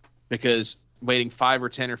 Because waiting 5 or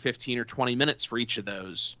 10 or 15 or 20 minutes for each of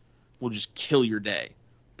those will just kill your day.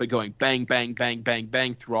 But going bang, bang, bang, bang,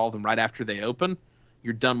 bang through all of them right after they open,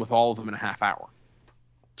 you're done with all of them in a half hour.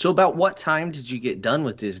 So about what time did you get done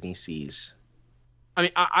with Disney Seas? I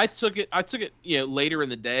mean, I took it later in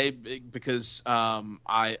the day because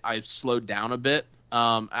I slowed down a bit.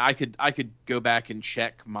 I could go back and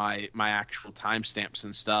check my actual timestamps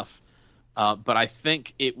and stuff, but I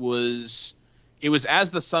think it was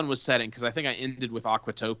as the sun was setting, because I think I ended with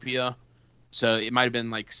Aquatopia, so it might have been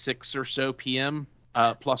like 6 or so p.m.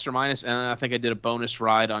 Plus or minus, and I think I did a bonus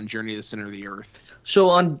ride on Journey to the Center of the Earth. So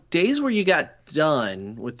on days where you got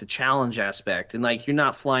done with the challenge aspect, and like you're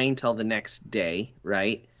not flying till the next day,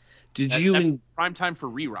 right? That's prime time for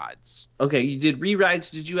re-rides. Okay, you did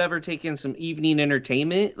re-rides. Did you ever take in some evening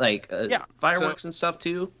entertainment, like fireworks and stuff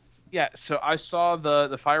too? Yeah, so I saw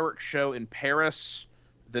the fireworks show in Paris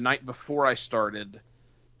the night before I started.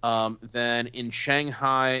 Then in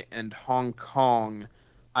Shanghai and Hong Kong,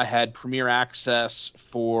 I had Premier Access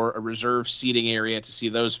for a reserved seating area to see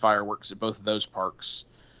those fireworks at both of those parks.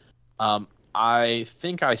 I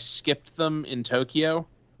think I skipped them in Tokyo,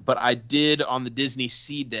 but I did on the Disney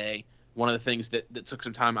Sea Day. One of the things that took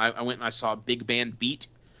some time, I went and I saw Big Band Beat,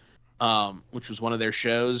 which was one of their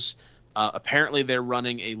shows. Apparently they're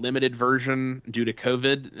running a limited version due to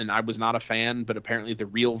COVID, and I was not a fan, but apparently the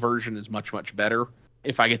real version is much, much better.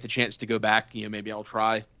 If I get the chance to go back, maybe I'll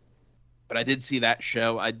try. But I did see that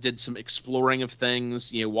show. I did some exploring of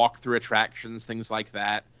things, walk through attractions, things like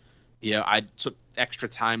that. I took extra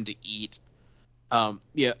time to eat.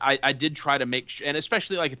 I did try to make and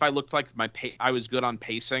especially like if I looked like I was good on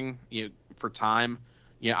pacing, for time,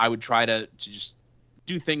 I would try to just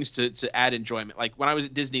do things to add enjoyment. Like when I was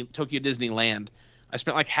at Tokyo Disneyland, I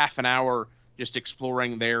spent like half an hour just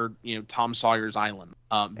exploring their, Tom Sawyer's Island,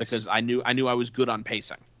 because I knew I was good on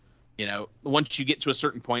pacing. Once you get to a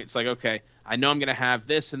certain point, it's like, okay, I know I'm going to have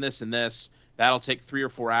this and this and this. That'll take 3 or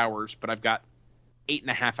 4 hours, but I've got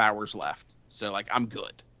 8.5 hours left. So, like, I'm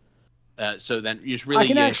good. So then you just really... I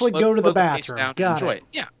can actually go to the bathroom. Enjoy it.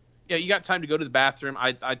 Yeah, you got time to go to the bathroom.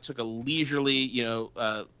 I took a leisurely,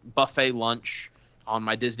 buffet lunch on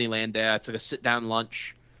my Disneyland day. I took a sit-down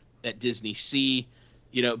lunch at Disney Sea,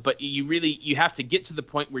 but you have to get to the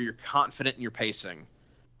point where you're confident in your pacing,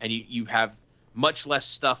 and you have much less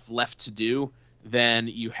stuff left to do than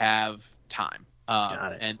you have time.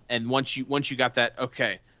 Got it. And once you got that,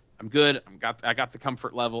 okay, I'm good. I got the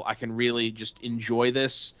comfort level. I can really just enjoy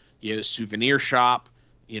this. Souvenir shop.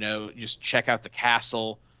 Just check out the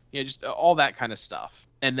castle. Just all that kind of stuff.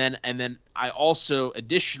 And then I also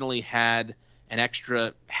additionally had an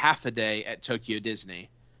extra half a day at Tokyo Disney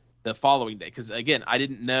the following day, because again, I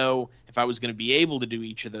didn't know if I was going to be able to do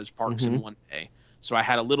each of those parks in one day. So I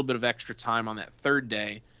had a little bit of extra time on that third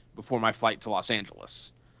day before my flight to Los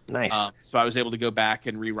Angeles. Nice. So I was able to go back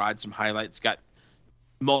and re-ride some highlights. Got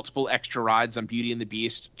multiple extra rides on Beauty and the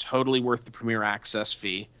Beast, totally worth the Premier Access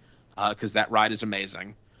fee, because that ride is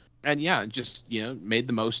amazing. And yeah, just, made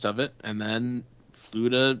the most of it, and then flew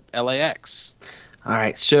to LAX. All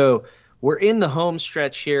right, so we're in the home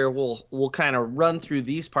stretch here. We'll kind of run through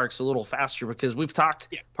these parks a little faster because we've talked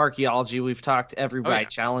Parkeology, we've talked Every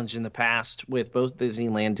Ride Challenge in the past with both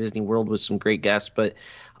Disneyland, Disney World with some great guests. But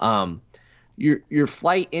your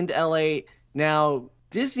flight into LA now,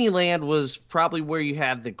 Disneyland was probably where you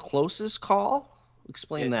had the closest call.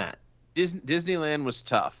 Explain that. Disneyland was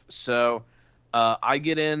tough. So I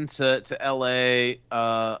get into LA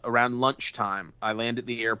around lunchtime. I land at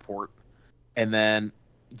the airport, and then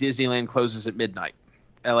Disneyland closes at midnight.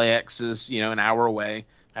 LAX is, an hour away.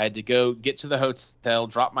 I had to go get to the hotel,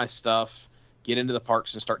 drop my stuff, get into the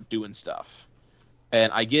parks, and start doing stuff.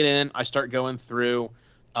 And I get in, I start going through,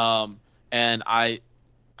 and I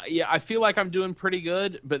feel like I'm doing pretty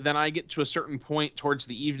good, but then I get to a certain point towards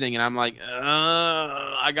the evening, and I'm like,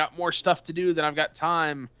 I got more stuff to do than I've got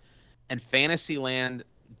time. And Fantasyland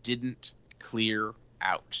didn't clear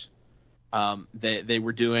out. They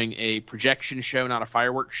were doing a projection show, not a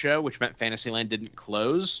fireworks show, which meant Fantasyland didn't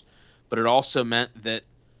close, but it also meant that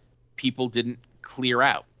people didn't clear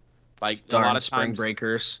out. Like a lot of spring times,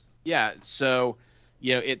 breakers. Yeah, so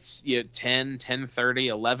it's 10, 10:30,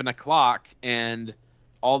 11 o'clock, and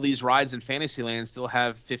all these rides in Fantasyland still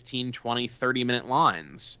have 15, 20, 30-minute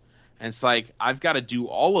lines. And it's like, I've got to do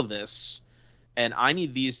all of this, and I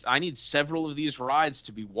need several of these rides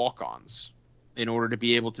to be walk-ons in order to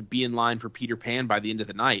be able to be in line for Peter Pan by the end of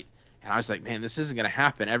the night. And I was like, man, this isn't going to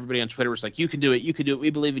happen. Everybody on Twitter was like, you can do it. You can do it. We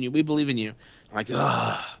believe in you. We believe in you. I'm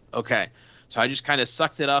like, okay. So I just kind of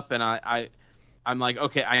sucked it up, and I'm like,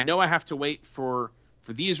 okay, I know I have to wait for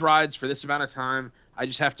these rides for this amount of time. I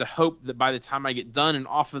just have to hope that by the time I get done and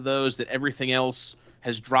off of those, that everything else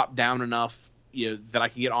has dropped down enough, that I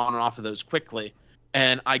can get on and off of those quickly.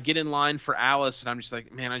 And I get in line for Alice, and I'm just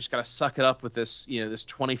like, man, I just got to suck it up with this, this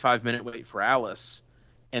 25-minute wait for Alice.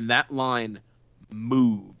 And that line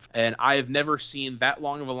moved. And I have never seen that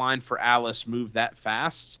long of a line for Alice move that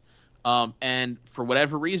fast. And for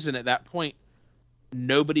whatever reason at that point,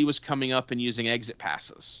 nobody was coming up and using exit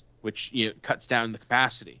passes, which cuts down the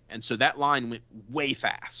capacity. And so that line went way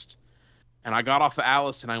fast. And I got off of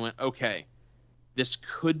Alice, and I went, okay, this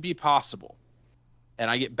could be possible. And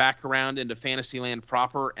I get back around into Fantasyland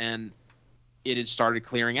proper, and it had started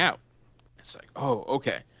clearing out. It's like, oh,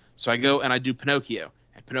 okay. So I go and I do Pinocchio,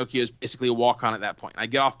 and Pinocchio is basically a walk-on at that point. I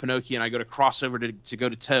get off Pinocchio, and I go to cross over to go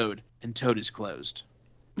to Toad, and Toad is closed.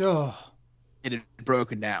 Oh. It had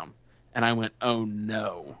broken down. And I went, oh,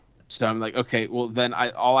 no. So I'm like, okay, well, then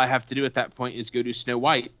all I have to do at that point is go do Snow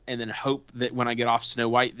White, and then hope that when I get off Snow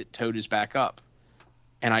White that Toad is back up.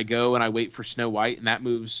 And I go and I wait for Snow White, and that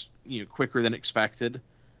moves quicker than expected.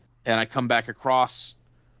 And I come back across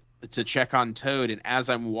to check on Toad, and as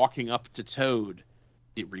I'm walking up to Toad,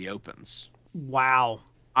 it reopens. Wow.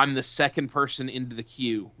 I'm the second person into the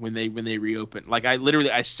queue when they reopen. Like,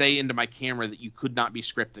 I say into my camera that you could not be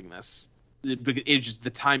scripting this. It's just the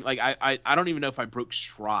time. Like, I don't even know if I broke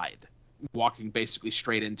stride walking basically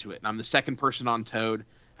straight into it. And I'm the second person on Toad,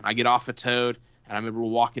 and I get off of Toad, and I'm able to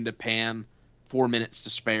walk into Pan 4 minutes to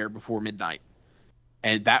spare before midnight.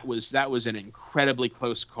 And that was an incredibly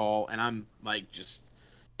close call, and I'm like just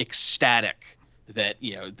ecstatic that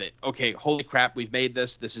okay, holy crap, we've made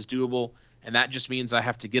this. This is doable, and that just means I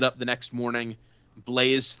have to get up the next morning,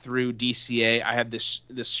 blaze through DCA. I had this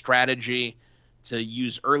strategy to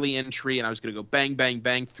use early entry, and I was going to go bang, bang,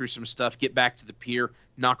 bang through some stuff, get back to the pier,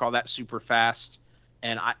 knock all that super fast,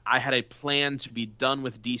 and I had a plan to be done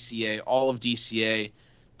with DCA, all of DCA,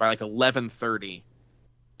 by like 11:30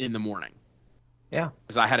 in the morning. Yeah.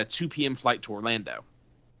 Because I had a 2 p.m. flight to Orlando.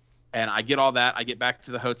 And I get all that. I get back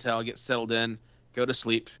to the hotel, get settled in, go to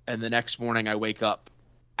sleep. And the next morning I wake up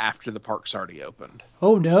after the park's already opened.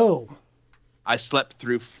 Oh, no. I slept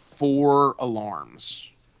through 4 alarms.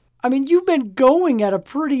 I mean, you've been going at a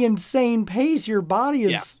pretty insane pace. Your body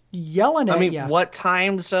is yelling at you. What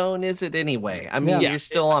time zone is it anyway? I mean, you're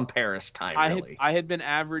still on Paris time, really. I had been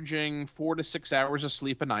averaging 4 to 6 hours of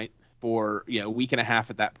sleep a night for a week and a half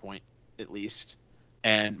at that point, at least.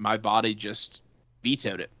 And my body just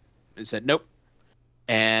vetoed it and said, nope.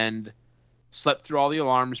 And slept through all the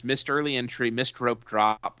alarms, missed early entry, missed rope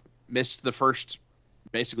drop, missed the first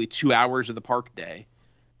basically 2 hours of the park day.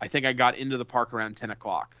 I think I got into the park around 10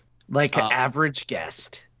 o'clock. Like an average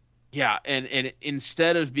guest. Yeah, and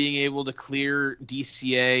instead of being able to clear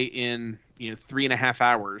DCA in 3.5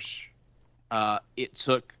 hours, it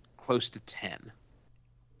took close to 10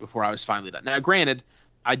 before I was finally done. Now, granted,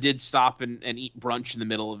 I did stop and eat brunch in the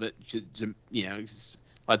middle of it to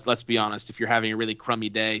let's be honest. If you're having a really crummy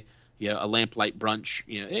day, a lamplight brunch,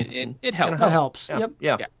 it helps. That helps. Yeah. Yep.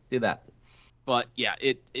 Yeah. Do that. But yeah,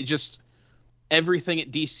 it just everything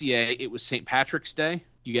at DCA. It was St. Patrick's Day.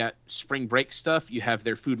 You got spring break stuff. You have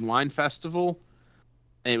their food and wine festival.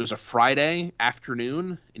 And it was a Friday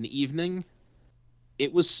afternoon and evening.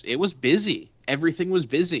 It was busy. Everything was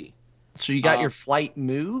busy. So you got your flight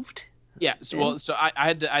moved? Yeah. So I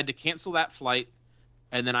had to cancel that flight,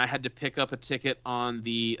 and then I had to pick up a ticket on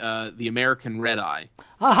the American Red Eye.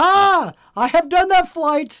 Aha! I have done that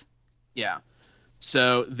flight. Yeah.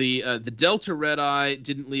 So the Delta Red Eye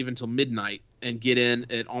didn't leave until midnight and get in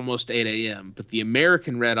at almost 8 a.m. But the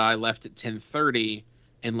American Red Eye left at 10:30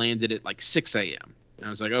 and landed at like 6 a.m. And I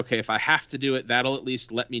was like, okay, if I have to do it, that'll at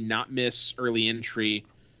least let me not miss early entry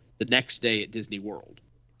the next day at Disney World.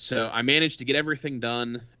 So I managed to get everything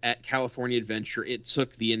done at California Adventure. It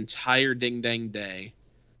took the entire ding-dang day,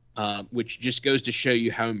 which just goes to show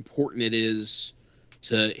you how important it is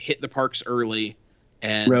to hit the parks early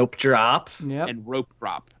and rope drop. Yep. And rope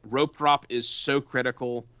drop. Rope drop is so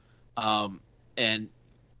critical. And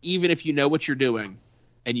even if you know what you're doing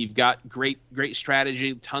and you've got great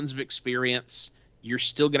strategy, tons of experience, you're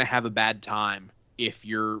still going to have a bad time if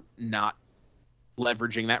you're not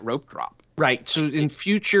leveraging that rope drop. Right. So in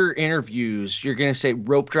future interviews, you're going to say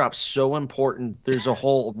rope drop's so important. There's a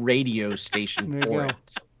whole radio station for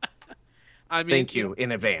it. I mean, thank you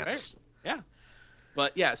in advance. Right? Yeah.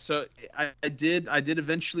 But yeah, so I did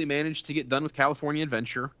eventually manage to get done with California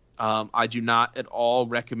Adventure. I do not at all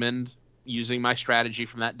recommend using my strategy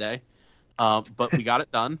from that day. But we got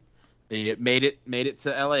it done. It made it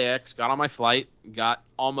to LAX, got on my flight, got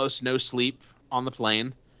almost no sleep on the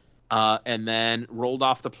plane, and then rolled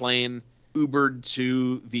off the plane, Ubered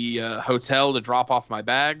to the hotel to drop off my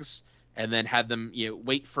bags, and then had them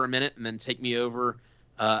wait for a minute and then take me over.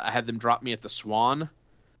 I had them drop me at the Swan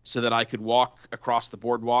so that I could walk across the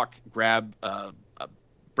boardwalk, grab a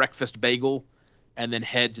breakfast bagel, and then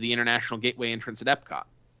head to the International Gateway entrance at Epcot.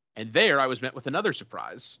 And there I was met with another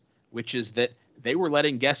surprise, which is that they were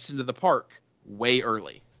letting guests into the park way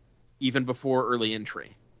early, even before early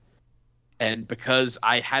entry. And because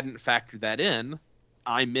I hadn't factored that in,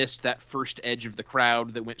 I missed that first edge of the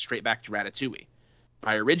crowd that went straight back to Ratatouille.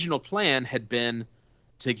 My original plan had been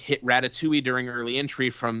to hit Ratatouille during early entry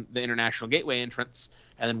from the International Gateway entrance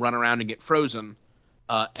and then run around and get Frozen,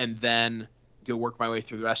 and then go work my way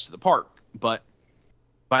through the rest of the park. But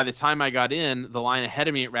by the time I got in, the line ahead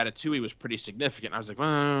of me at Ratatouille was pretty significant. I was like,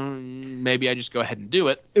 well, maybe I just go ahead and do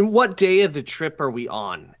it. And what day of the trip are we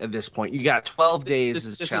on at this point? You got 12 days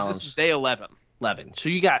as a challenge. This is day 11. 11. So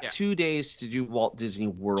you got 2 days to do Walt Disney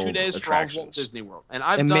World 2 days attractions. for all of Walt Disney World. And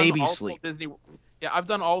I've done maybe all sleep. Of Walt Disney, I've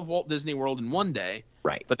done all of Walt Disney World in one day.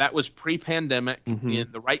 Right. But that was pre-pandemic, in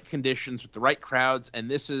the right conditions, with the right crowds. And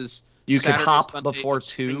this is You Saturday, could hop Sunday before of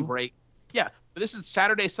spring 2. break. Yeah. But this is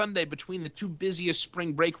Saturday, Sunday between the two busiest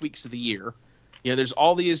spring break weeks of the year. There's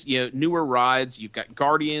all these newer rides. You've got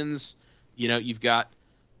Guardians. You've got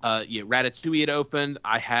Ratatouille had opened.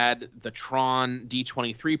 I had the Tron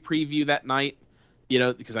D23 preview that night.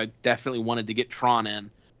 Because I definitely wanted to get Tron in.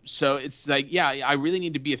 So it's like, yeah, I really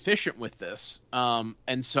need to be efficient with this.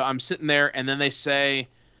 And so I'm sitting there, and then they say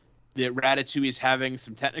that Ratatouille is having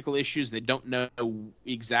some technical issues. They don't know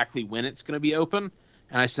exactly when it's going to be open.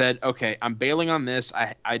 And I said, okay, I'm bailing on this.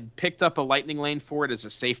 I picked up a lightning lane for it as a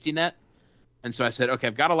safety net. And so I said, okay,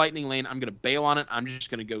 I've got a lightning lane. I'm going to bail on it. I'm just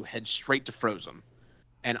going to go head straight to Frozen.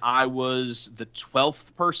 And I was the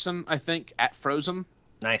 12th person, I think, at Frozen.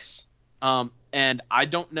 Nice. And I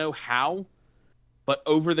don't know how, but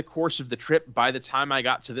over the course of the trip, by the time I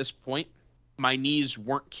got to this point, my knees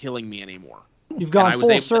weren't killing me anymore. You've gone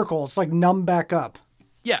full circle. It's like numb back up.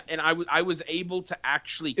 Yeah, and I was able to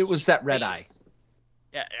actually... It was that red eye.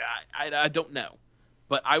 Yeah, I don't know.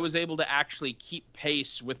 But I was able to actually keep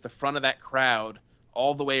pace with the front of that crowd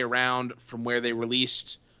all the way around from where they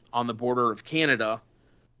released on the border of Canada,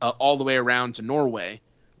 all the way around to Norway,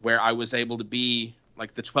 where I was able to be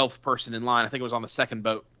like the 12th person in line. I think it was on the second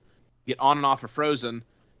boat. Get on and off of Frozen.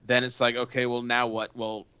 Then it's like, okay, well, now what?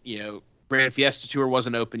 Well, Grand Fiesta Tour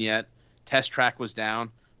wasn't open yet. Test Track was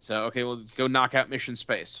down. So, okay, well, go knock out Mission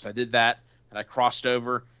Space. So I did that, and I crossed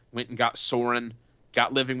over, went and got Soarin',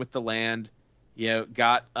 got Living with the Land,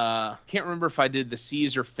 got, can't remember if I did the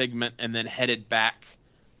Seas or Figment, and then headed back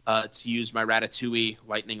to use my Ratatouille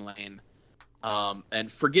lightning lane.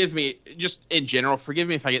 And forgive me, just in general, forgive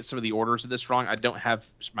me if I get some of the orders of this wrong. I don't have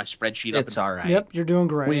my spreadsheet up. It's all right. Yep, you're doing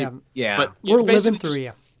great. Yeah. But we're living through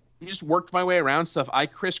you. Just worked my way around stuff. I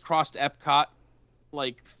crisscrossed Epcot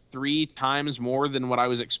like 3 times more than what I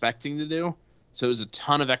was expecting to do. So it was a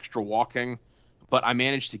ton of extra walking, but I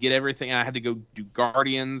managed to get everything, and I had to go do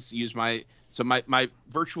Guardians, use my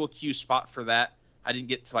virtual queue spot for that. I didn't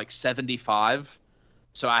get to like 75,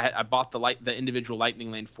 so I bought the individual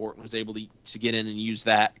lightning lane for it and was able to get in and use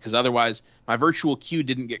that, because otherwise my virtual queue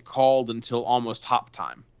didn't get called until almost hop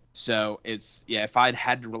time. So if I'd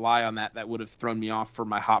had to rely on that, that would have thrown me off for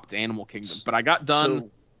my hop to Animal Kingdom. But I got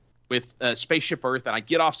done with Spaceship Earth, and I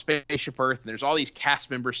get off Spaceship Earth, and there's all these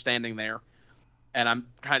cast members standing there, and I'm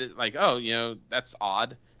kind of like, oh, that's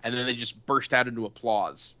odd. And then they just burst out into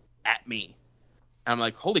applause at me. And I'm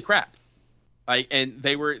like, holy crap. And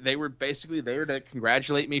they were basically there to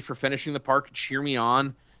congratulate me for finishing the park and cheer me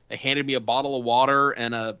on. They handed me a bottle of water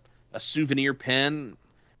and a souvenir pin,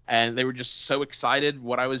 and they were just so excited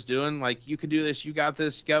what I was doing. Like, you can do this, you got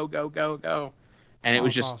this, go, go, go, go. And it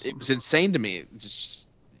was just awesome. It was insane to me. Just,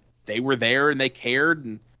 they were there and they cared,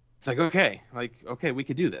 and it's like, okay, we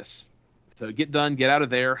could do this. So get done, get out of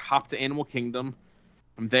there, hop to Animal Kingdom.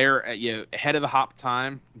 I'm there at ahead of the hop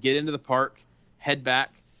time, get into the park, head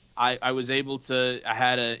back. I was able to. I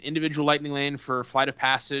had an individual lightning lane for Flight of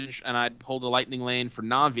Passage, and I'd pulled a lightning lane for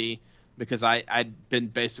Navi because I'd been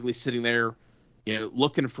basically sitting there,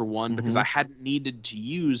 looking for one because I hadn't needed to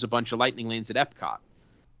use a bunch of lightning lanes at Epcot.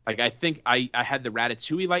 Like, I think I had the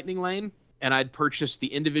Ratatouille lightning lane, and I'd purchased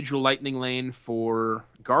the individual lightning lane for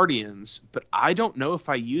Guardians, but I don't know if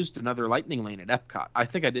I used another lightning lane at Epcot. I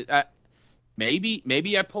think I did.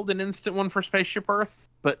 Maybe I pulled an instant one for Spaceship Earth,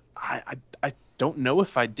 but I don't know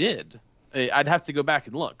if I did. I'd have to go back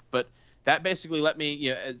and look. But that basically let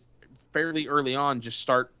me, fairly early on, just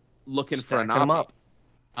start looking for a Navi.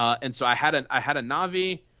 And so I had a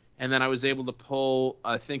Navi, and then I was able to pull,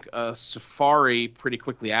 I think, a Safari pretty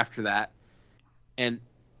quickly after that. And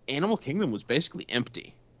Animal Kingdom was basically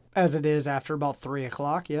empty. As it is after about 3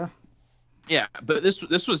 o'clock, yeah. Yeah, but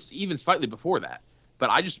this was even slightly before that. But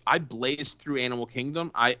I blazed through Animal Kingdom.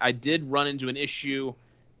 I did run into an issue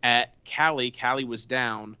at Cali. Cali was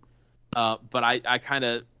down, but I kind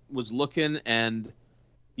of was looking, and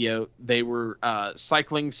they were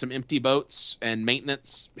cycling some empty boats, and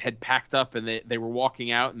maintenance had packed up, and they were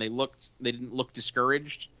walking out, and they didn't look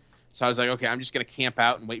discouraged. So I was like, okay, I'm just gonna camp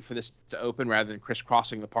out and wait for this to open rather than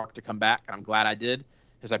crisscrossing the park to come back. And I'm glad I did,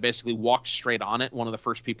 because I basically walked straight on it, one of the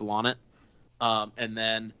first people on it, and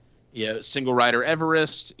then. Single rider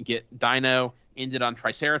Everest, get Dino, ended on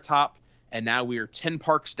Triceratop, and now we are 10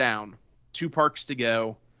 parks down, 2 parks to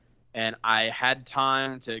go, and I had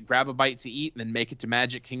time to grab a bite to eat and then make it to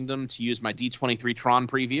Magic Kingdom to use my D23 Tron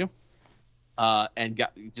preview, and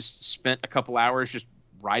just spent a couple hours just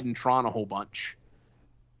riding Tron a whole bunch,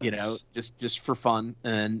 just for fun,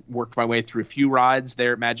 and worked my way through a few rides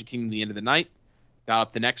there at Magic Kingdom at the end of the night, got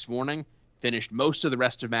up the next morning, finished most of the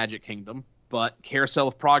rest of Magic Kingdom, but Carousel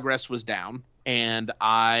of Progress was down, and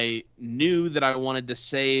I knew that I wanted to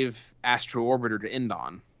save Astro Orbiter to end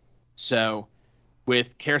on. So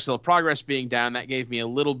with Carousel of Progress being down, that gave me a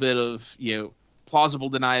little bit of,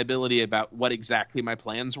 plausible deniability about what exactly my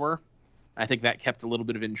plans were. I think that kept a little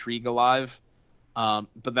bit of intrigue alive.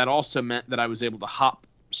 But that also meant that I was able to hop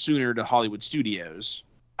sooner to Hollywood Studios.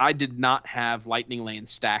 I did not have Lightning Lane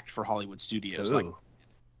stacked for Hollywood Studios. Like,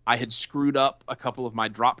 I had screwed up a couple of my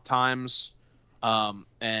drop times.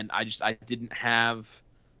 And I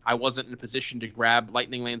wasn't in a position to grab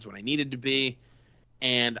lightning lanes when I needed to be.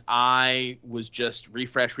 And I was just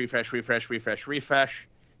refresh.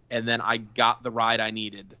 And then I got the ride I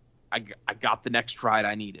needed. I got the next ride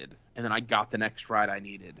I needed. And then I got the next ride I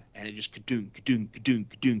needed. And it just ka-doon.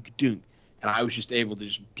 And I was just able to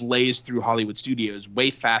just blaze through Hollywood Studios way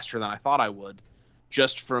faster than I thought I would,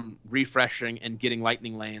 just from refreshing and getting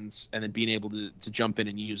lightning lanes and then being able to jump in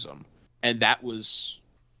and use them. And that was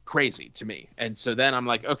crazy to me. And so then I'm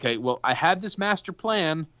like, okay, well, I had this master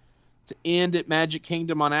plan to end at Magic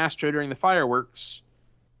Kingdom on Astro during the fireworks,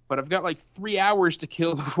 but I've got like 3 hours to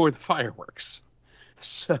kill before the fireworks.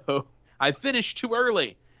 So I finished too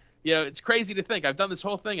early. It's crazy to think I've done this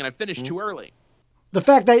whole thing and I finished too early. The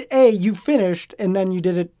fact that you finished and then you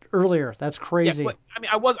did it earlier, that's crazy. Yeah, I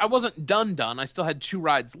mean, I wasn't done. I still had 2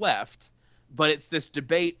 rides left, but it's this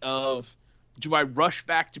debate of, do I rush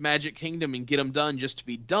back to Magic Kingdom and get them done just to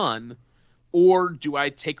be done, or do I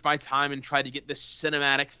take my time and try to get this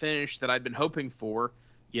cinematic finish that I've been hoping for?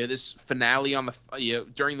 This finale on the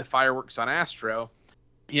during the fireworks on Astro.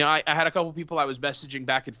 I had a couple people I was messaging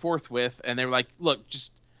back and forth with, and they were like, "Look,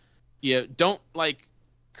 just don't like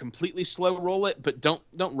completely slow roll it, but don't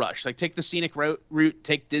rush. Like, take the scenic route,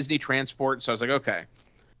 take Disney Transport." So I was like, okay.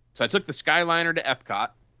 So I took the Skyliner to Epcot.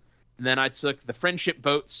 And then I took the Friendship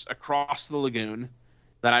boats across the lagoon.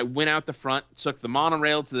 Then I went out the front, took the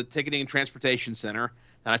monorail to the Ticketing and Transportation Center.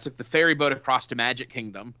 Then I took the ferry boat across to Magic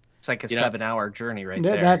Kingdom. It's like a 7-hour journey right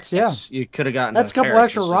there. That's You could have gotten. That's a couple Paris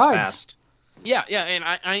extra just rides. fast. Yeah, and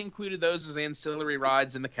I included those as ancillary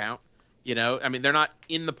rides in the count. I mean, they're not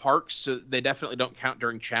in the parks, so they definitely don't count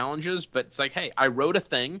during challenges. But it's like, hey, I rode a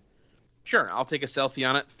thing. Sure, I'll take a selfie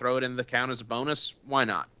on it, throw it in the count as a bonus. Why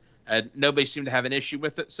not? Nobody seemed to have an issue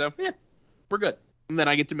with it, so yeah, we're good. And then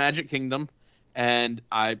I get to Magic Kingdom, and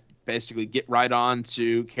I basically get right on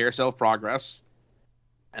to Carousel of Progress,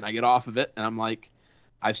 and I get off of it, and I'm like,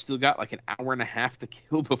 I've still got like an hour and a half to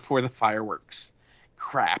kill before the fireworks.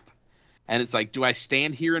 Crap. And it's like, do I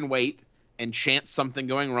stand here and wait and chance something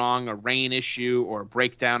going wrong, a rain issue or a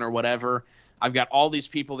breakdown or whatever? I've got all these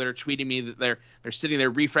people that are tweeting me that they're sitting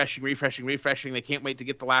there refreshing. They can't wait to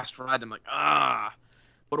get the last ride. I'm like,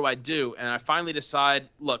 what do I do? And I finally decide,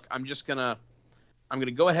 look, I'm going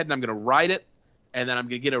to go ahead and I'm going to ride it, and then I'm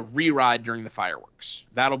going to get a re-ride during the fireworks.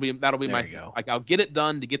 That'll be my go. Like, I'll get it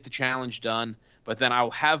done to get the challenge done, but then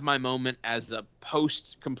I'll have my moment as a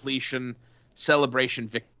post-completion celebration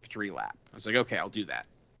victory lap. I was like, okay, I'll do that.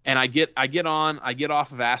 And I get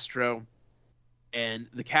off of Astro, and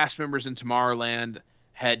the cast members in Tomorrowland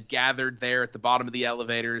had gathered there at the bottom of the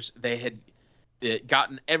elevators. They had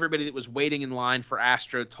gotten everybody that was waiting in line for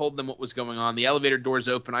Astro, told them what was going on. The elevator doors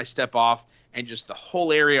open, I step off, and just the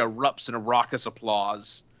whole area erupts in a raucous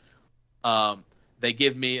applause. They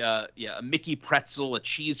give me a Mickey pretzel, a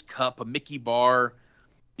cheese cup, a Mickey bar,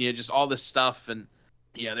 just all this stuff. And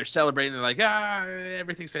they're celebrating. They're like,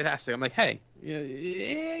 everything's fantastic. I'm like, hey,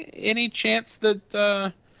 any chance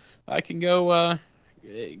that I can go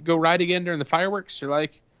ride again during the fireworks? They're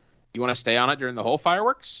like, you want to stay on it during the whole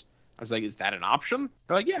fireworks? I was like, is that an option?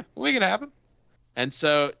 They're like, yeah, we'll make it happen. And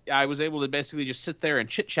so I was able to basically just sit there and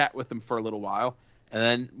chit chat with them for a little while. And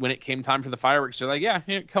then when it came time for the fireworks, they're like, yeah,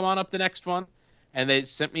 here, come on up the next one. And they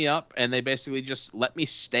sent me up, and they basically just let me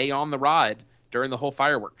stay on the ride during the whole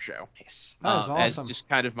fireworks show. Nice. That was awesome. As just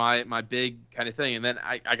kind of my big kind of thing. And then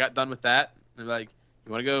I got done with that. They're like,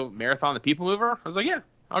 you want to go marathon the People Mover? I was like, yeah,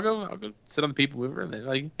 I'll go sit on the People Mover. And they're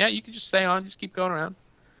like, yeah, you can just stay on, just keep going around.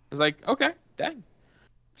 I was like, okay, dang.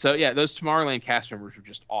 So yeah, those Tomorrowland cast members were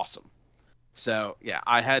just awesome. So yeah,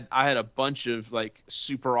 I had a bunch of like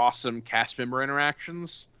super awesome cast member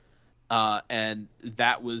interactions, and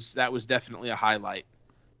that was definitely a highlight,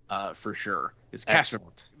 for sure. It's cast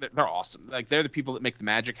members, they're awesome. Like, they're the people that make the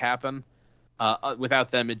magic happen. Without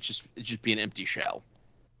them, it'd just be an empty shell.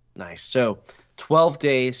 Nice. So 12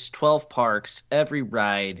 days, 12 parks, every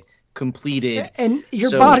ride completed, and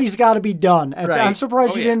your body's got to be done. Right. I'm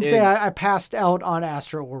surprised you didn't say I passed out on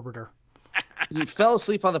Astro Orbiter. You fell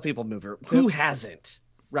asleep on the People Mover. Who hasn't?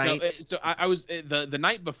 Right. No, so I was the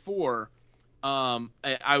night before.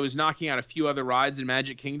 I was knocking out a few other rides in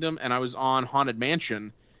Magic Kingdom, and I was on Haunted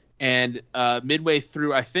Mansion, and midway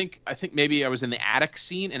through, I think maybe I was in the attic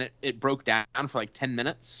scene, and it broke down for like 10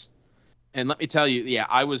 minutes. And let me tell you, yeah,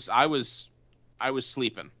 I was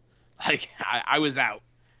sleeping, like I was out.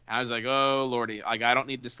 I was like, oh Lordy, like I don't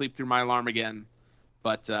need to sleep through my alarm again,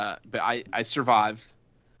 but I survived.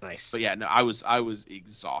 Nice. But yeah, no, I was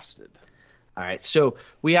exhausted. All right, so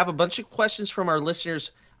we have a bunch of questions from our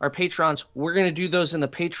listeners, our patrons. We're going to do those in the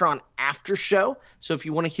Patreon after show. So if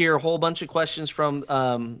you want to hear a whole bunch of questions from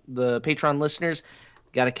the Patreon listeners,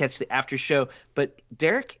 got to catch the after show. But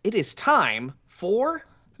Derek, it is time for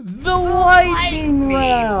the lightning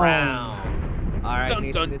round. All right, dun,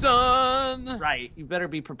 Nathan, dun. Right, you better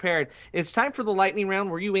be prepared. It's time for the lightning round,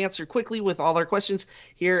 where you answer quickly with all our questions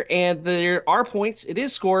here, and there are points. It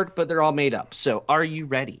is scored, but they're all made up. So, are you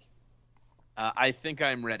ready? I think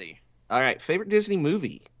I'm ready. All right, favorite Disney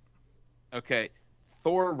movie? Okay,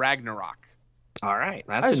 Thor Ragnarok. All right,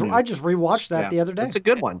 I just rewatched that the other day. That's a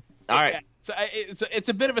good one. All right. So it's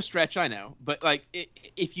a bit of a stretch, I know, but like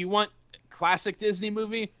if you want classic Disney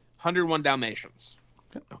movie, 101 Dalmatians.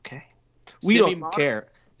 Okay. We don't care.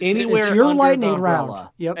 Anywhere it's your under lightning the round.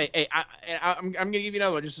 umbrella. Yep. Hey, I'm gonna give you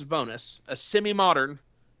another one just as bonus. A semi-modern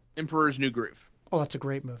Emperor's New Groove. Oh, that's a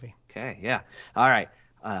great movie. Okay, yeah. All right.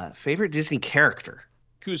 Favorite Disney character?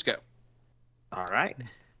 Cusco. All right.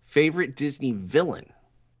 Favorite Disney villain?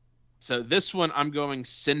 So this one I'm going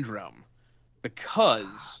Syndrome,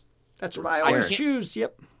 because that's what I always choose.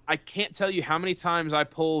 Yep. I can't tell you how many times I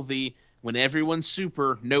pull the "when everyone's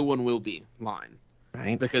super, no one will be" line.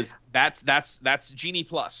 Right. Because that's Genie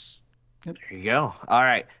Plus. There you go. All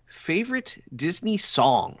right. Favorite Disney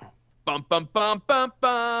song? Bum bum bum bum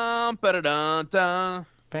bum ba da da da.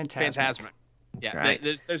 Fantasmic. Yeah. Right.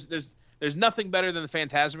 There's nothing better than the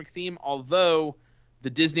Fantasmic theme. Although the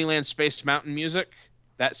Disneyland Space Mountain music,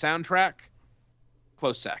 that soundtrack,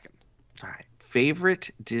 close second. All right.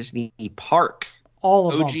 Favorite Disney park?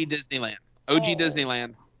 All of OG them. Disneyland. OG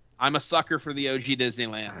Disneyland. I'm a sucker for the OG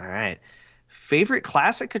Disneyland. All right. Favorite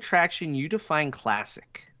classic attraction you define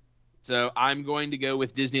classic? So I'm going to go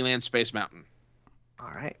with Disneyland Space Mountain.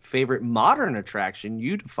 All right. Favorite modern attraction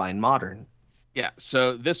you define modern? Yeah,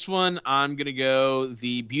 so this one, I'm going to go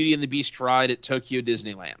the Beauty and the Beast ride at Tokyo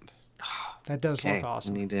Disneyland. That does look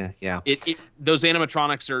awesome. Those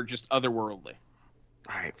animatronics are just otherworldly.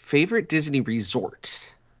 All right. Favorite Disney resort?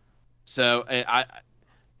 So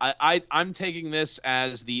I'm taking this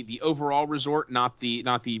as the overall resort, not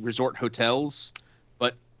the resort hotels,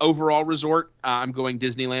 but overall resort. I'm going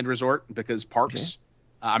Disneyland Resort because parks. Okay.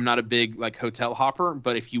 I'm not a big hotel hopper,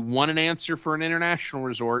 but if you want an answer for an international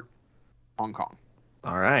resort, Hong Kong.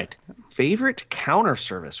 All right. Favorite counter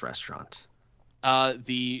service restaurant?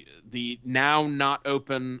 The now not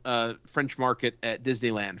open French Market at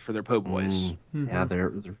Disneyland for their po' boys. Yeah,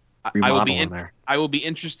 they're remodeling there. I will be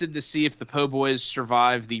interested to see if the po' boys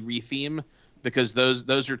survive the retheme, because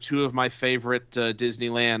those are two of my favorite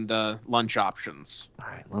Disneyland lunch options. All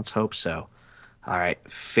right, let's hope so. All right,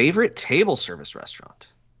 favorite table service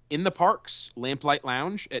restaurant? In the parks, Lamplight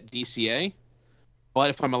Lounge at DCA. But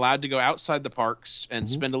if I'm allowed to go outside the parks and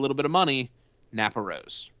spend a little bit of money, Napa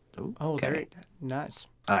Rose. Ooh, Oh, okay. very nice.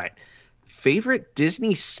 All right. Favorite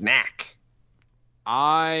Disney snack?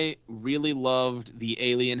 I really loved the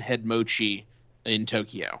alien head mochi in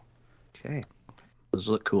Tokyo. Okay. Those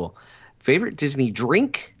look cool. Favorite Disney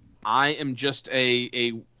drink? I am just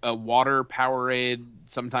a water Powerade,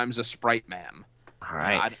 sometimes a Sprite man. All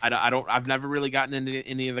right. I've never really gotten into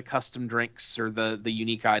any of the custom drinks or the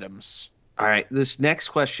unique items. All right. This next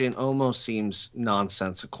question almost seems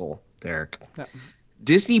nonsensical, Derek. Yeah.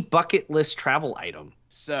 Disney bucket list travel item.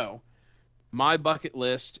 So, my bucket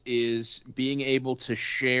list is being able to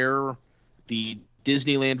share the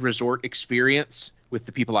Disneyland Resort experience with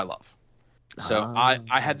the people I love. So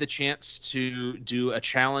I had the chance to do a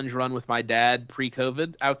challenge run with my dad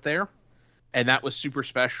pre-COVID out there, and that was super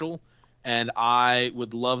special. And I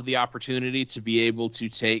would love the opportunity to be able to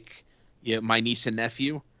take my niece and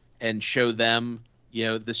nephew and show them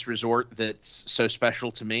this resort that's so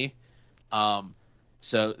special to me.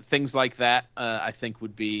 So things like that, I think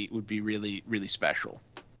would be really, really special.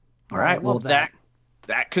 All right. I Well, love that.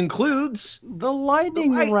 that concludes The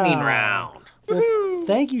lightning lightning round. round. Well,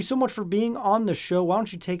 thank you so much for being on the show. Why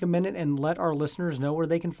don't you take a minute and let our listeners know where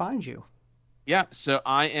they can find you? Yeah, so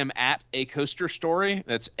I am at A Coaster Story.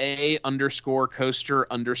 That's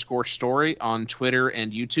A_coaster_story on Twitter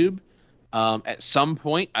and YouTube. At some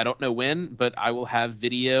point, I don't know when, but I will have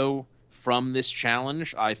video from this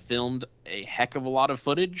challenge. I filmed a heck of a lot of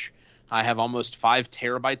footage. I have almost 5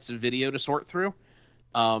 terabytes of video to sort through.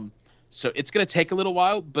 So it's going to take a little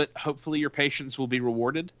while, but hopefully your patience will be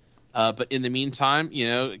rewarded. But in the meantime,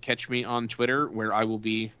 catch me on Twitter, where I will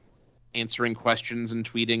be answering questions and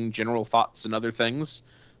tweeting general thoughts and other things.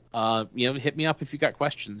 Hit me up if you got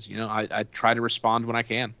questions. I try to respond when I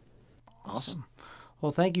can. Awesome.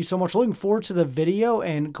 Well, thank you so much. Looking forward to the video,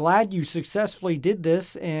 and glad you successfully did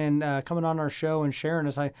this and coming on our show and sharing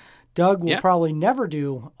this. Doug will probably never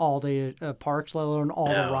do all the parks, let alone all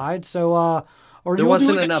the rides. So, or there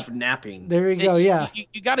wasn't enough napping. There you go. Yeah,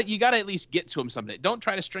 you got to at least get to them someday. Don't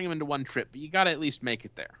try to string them into one trip, but you got to at least make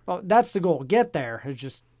it there. well, that's the goal. Get there. It's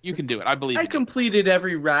just You can do it. I believe. I you. completed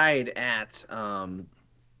every ride at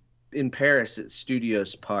in Paris at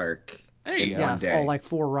Studios Park. There you go. One day. all like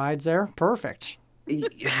 4 rides there. Perfect.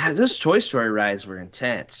 Yeah, those Toy Story rides were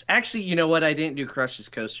intense. Actually, you know what? I didn't do Crush's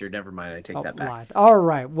Coaster. Never mind. I take that back. Lied. All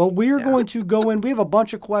right. Well, we are going to go in. We have a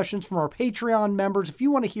bunch of questions from our Patreon members. If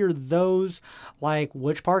you want to hear those, like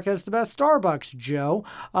which park has the best Starbucks, Joe,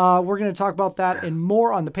 we're going to talk about that and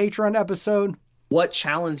more on the Patreon episode. What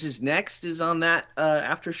challenge is next is on that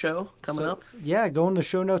after show coming up. Yeah, go in the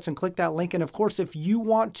show notes and click that link. And of course, if you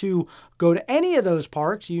want to go to any of those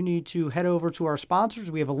parks, you need to head over to our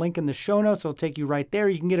sponsors. We have a link in the show notes. It'll take you right there.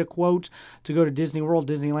 You can get a quote to go to Disney World,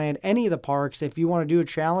 Disneyland, any of the parks. If you want to do a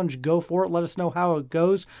challenge, go for it. Let us know how it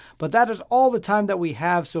goes. But that is all the time that we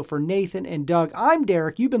have. So for Nathan and Doug, I'm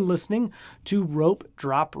Derek. You've been listening to Rope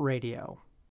Drop Radio.